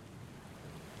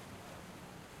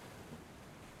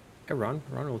 Yeah, Ron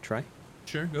will try.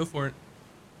 Sure, go for it.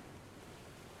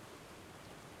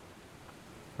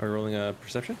 Are we rolling a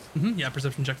perception? Mm-hmm. Yeah,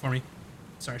 perception check for me.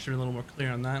 Sorry, I should be a little more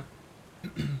clear on that.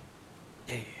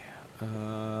 Yeah.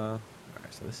 Alright,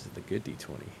 so this is the good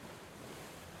D20.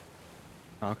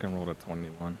 I can roll a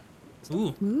 21.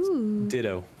 Ooh. Ooh.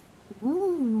 Ditto.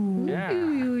 Ooh. Yeah.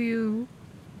 Ooh.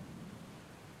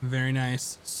 Very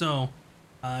nice. So,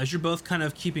 as you're both kind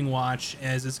of keeping watch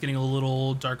as it's getting a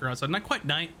little darker outside, not quite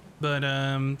night, but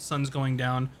sun's going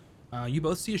down, you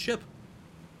both see a ship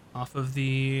off of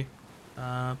the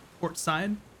port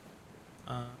side,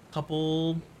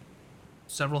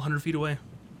 several hundred feet away.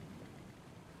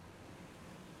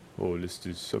 Oh, this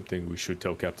is something we should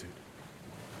tell Captain.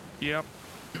 Yep.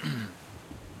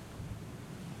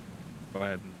 Go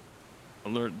ahead and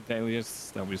alert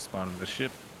Delius that we spotted the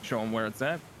ship. Show him where it's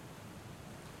at.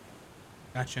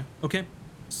 Gotcha. Okay.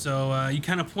 So you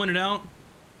kind of pointed out.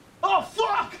 Oh,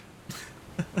 fuck!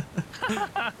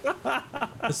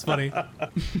 That's funny.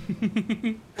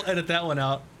 We'll edit that one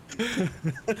out. Please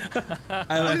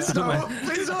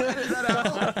don't edit that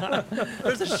out.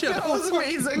 There's a ship. That was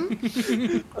amazing.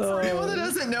 For anyone that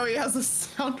doesn't know, he has a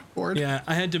soundboard. Yeah,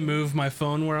 I had to move my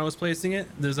phone where I was placing it.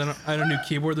 I had a new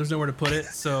keyboard. There's nowhere to put it,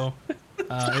 so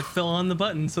it fell on the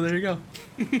button. So there you go.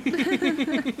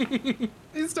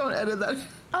 Please don't edit that.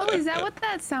 Oh, is that what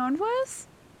that sound was?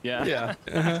 Yeah. Yeah.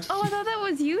 Oh, I thought that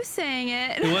was you saying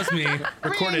it. It was me.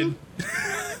 Recorded.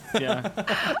 Yeah.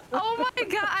 Oh my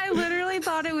god, I literally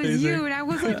thought it was Amazing. you, and I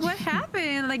was like, what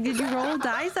happened? Like, did you roll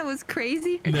dice? That was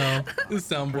crazy. No, the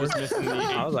soundboard.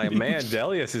 I was like, man,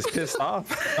 Delius is pissed off.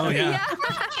 Oh yeah.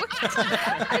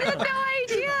 I had no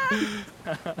idea.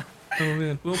 Oh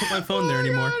man, we won't put my phone there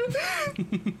anymore.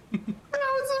 That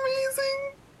was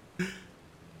amazing.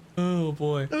 Oh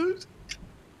boy.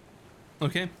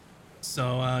 Okay.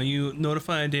 So you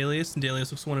notify Delius, and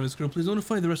Delius looks to one of his crew. Please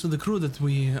notify the rest of the crew that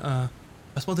we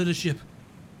spotted a ship.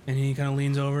 And he kind of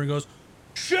leans over and goes,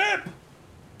 "Ship!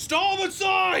 Starboard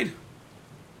side!"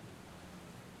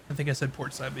 I think I said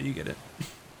port side, but you get it.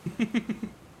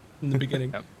 In the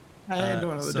beginning. Yep. I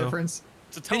don't know the difference.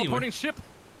 It's a teleporting Anyway. ship.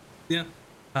 Yeah.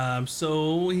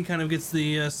 So he kind of gets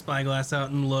the spyglass out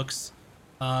and looks,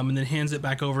 and then hands it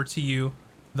back over to you,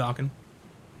 Valken.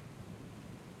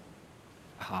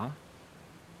 Huh?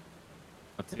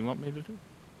 What do you want me to do?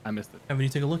 I missed it. And when you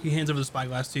take a look, he hands over the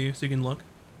spyglass to you so you can look.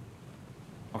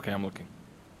 Okay, I'm looking.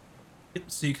 Yep,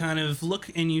 so you kind of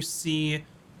look and you see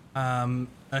a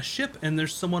ship, and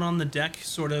there's someone on the deck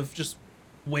sort of just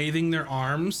waving their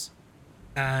arms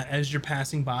as you're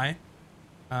passing by.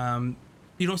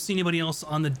 You don't see anybody else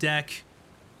on the deck.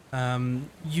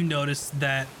 You notice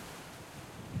that,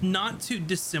 not too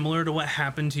dissimilar to what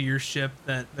happened to your ship,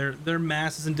 that their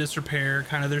mast is in disrepair,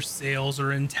 kind of their sails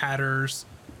are in tatters.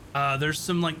 There's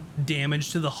some like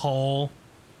damage to the hull,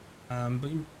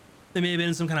 but there may have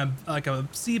been some kind of like a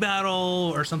sea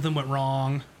battle or something went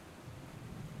wrong.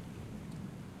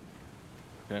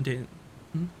 Okay.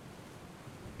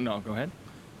 No, go ahead.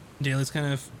 Daly's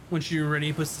kind of, once you're ready,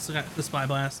 he puts the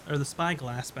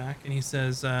spyglass back, and he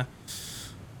says, "I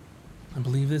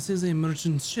believe this is a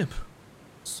merchant ship.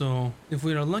 So if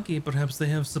we are lucky, perhaps they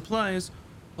have supplies,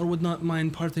 or would not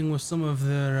mind parting with some of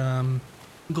their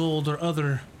gold or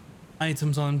other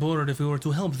items on board if we were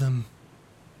to help them."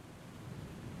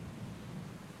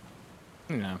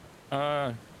 Yeah.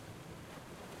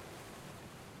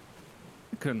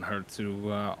 It couldn't hurt to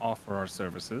offer our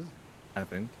services, I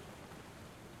think.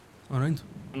 All right.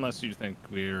 Unless you think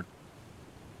we're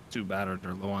too battered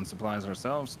or low on supplies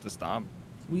ourselves to stop.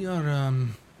 We are,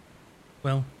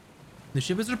 well, the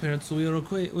ship is repaired, so we are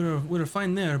okay. We're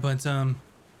fine there, but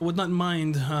would not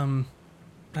mind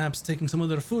perhaps taking some of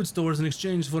their food stores in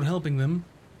exchange for helping them,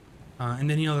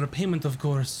 and any other payment, of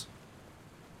course.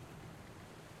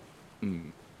 I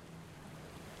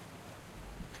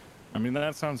mean,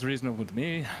 that sounds reasonable to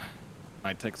me.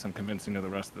 Might take some convincing of the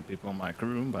rest of the people in my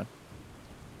crew, but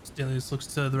Stelius looks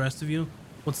to the rest of you.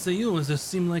 What say you? Does this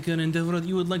seem like an endeavor that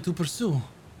you would like to pursue?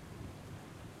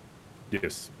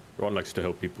 Yes, Ron likes to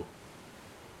help people.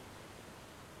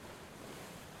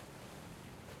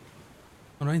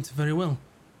 All right, very well.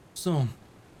 So,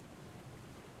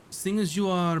 seeing as you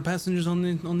are passengers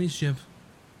on this ship,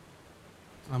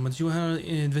 but you are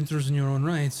adventurers in your own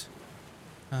right,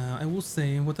 I will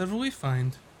say whatever we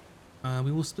find,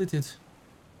 we will split it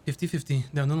 50-50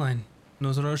 down the line.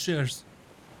 Those are our shares.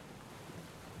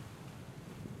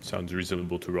 Sounds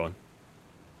reasonable to Ron.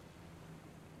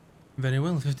 Very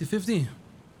well, 50-50.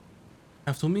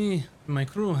 Half to me, my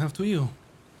crew, half to you.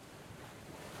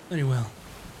 Very well.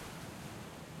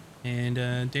 And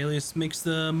Dalius makes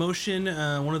the motion.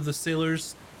 One of the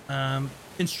sailors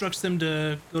instructs them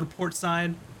to go to port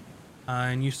side,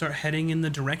 and you start heading in the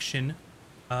direction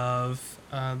of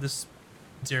this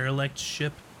derelict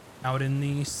ship out in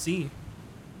the sea.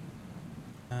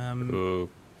 Ron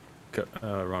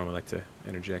would like to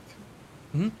interject.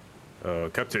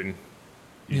 Captain,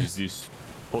 Yes. is this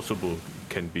possible?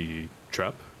 Can be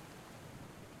trap?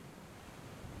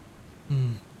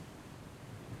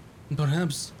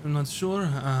 Perhaps, I'm not sure.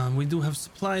 We do have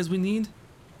supplies we need.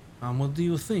 What do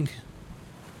you think?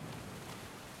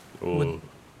 Oh, Would-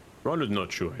 Ron was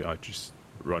not sure.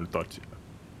 Ron thought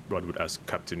Ron would ask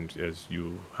Captain, as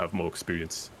you have more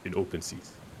experience in open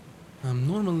seas.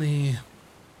 Normally,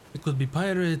 it could be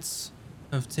pirates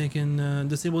have taken,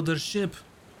 disabled their ship,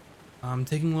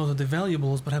 taking a lot of the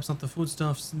valuables, perhaps not the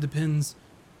foodstuffs, depends.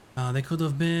 They could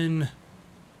have been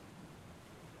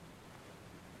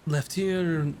left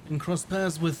here and crossed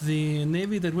paths with the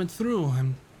Navy that went through.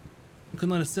 I could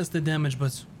not assess the damage,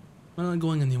 but we're not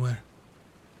going anywhere.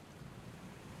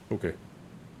 Okay.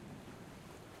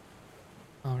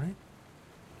 All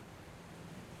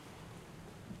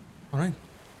right.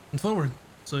 And forward.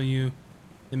 So they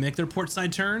make their port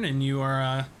side turn, and you are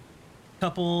a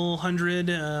couple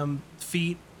hundred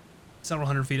feet, several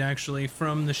hundred feet actually,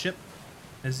 from the ship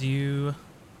as you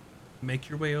make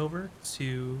your way over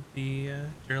to the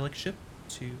derelict ship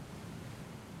to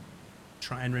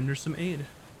try and render some aid.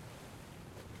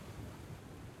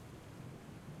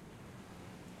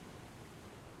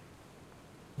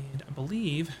 And I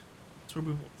believe that's where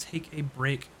we will take a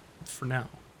break for now.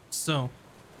 So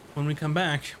when we come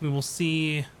back, we will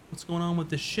see what's going on with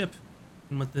the ship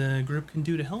and what the group can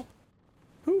do to help.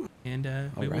 And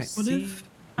we will see. What if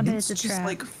I bet it's it's a just trap.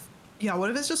 like, yeah, what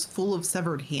if it's just full of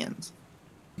severed hands?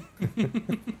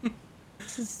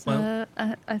 This is a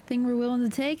thing we're willing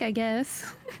to take, I guess.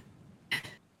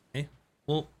 Okay.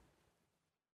 Well,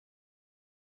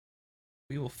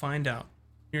 we will find out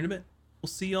here in a bit. We'll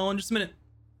see y'all in just a minute.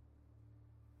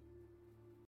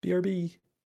 BRB.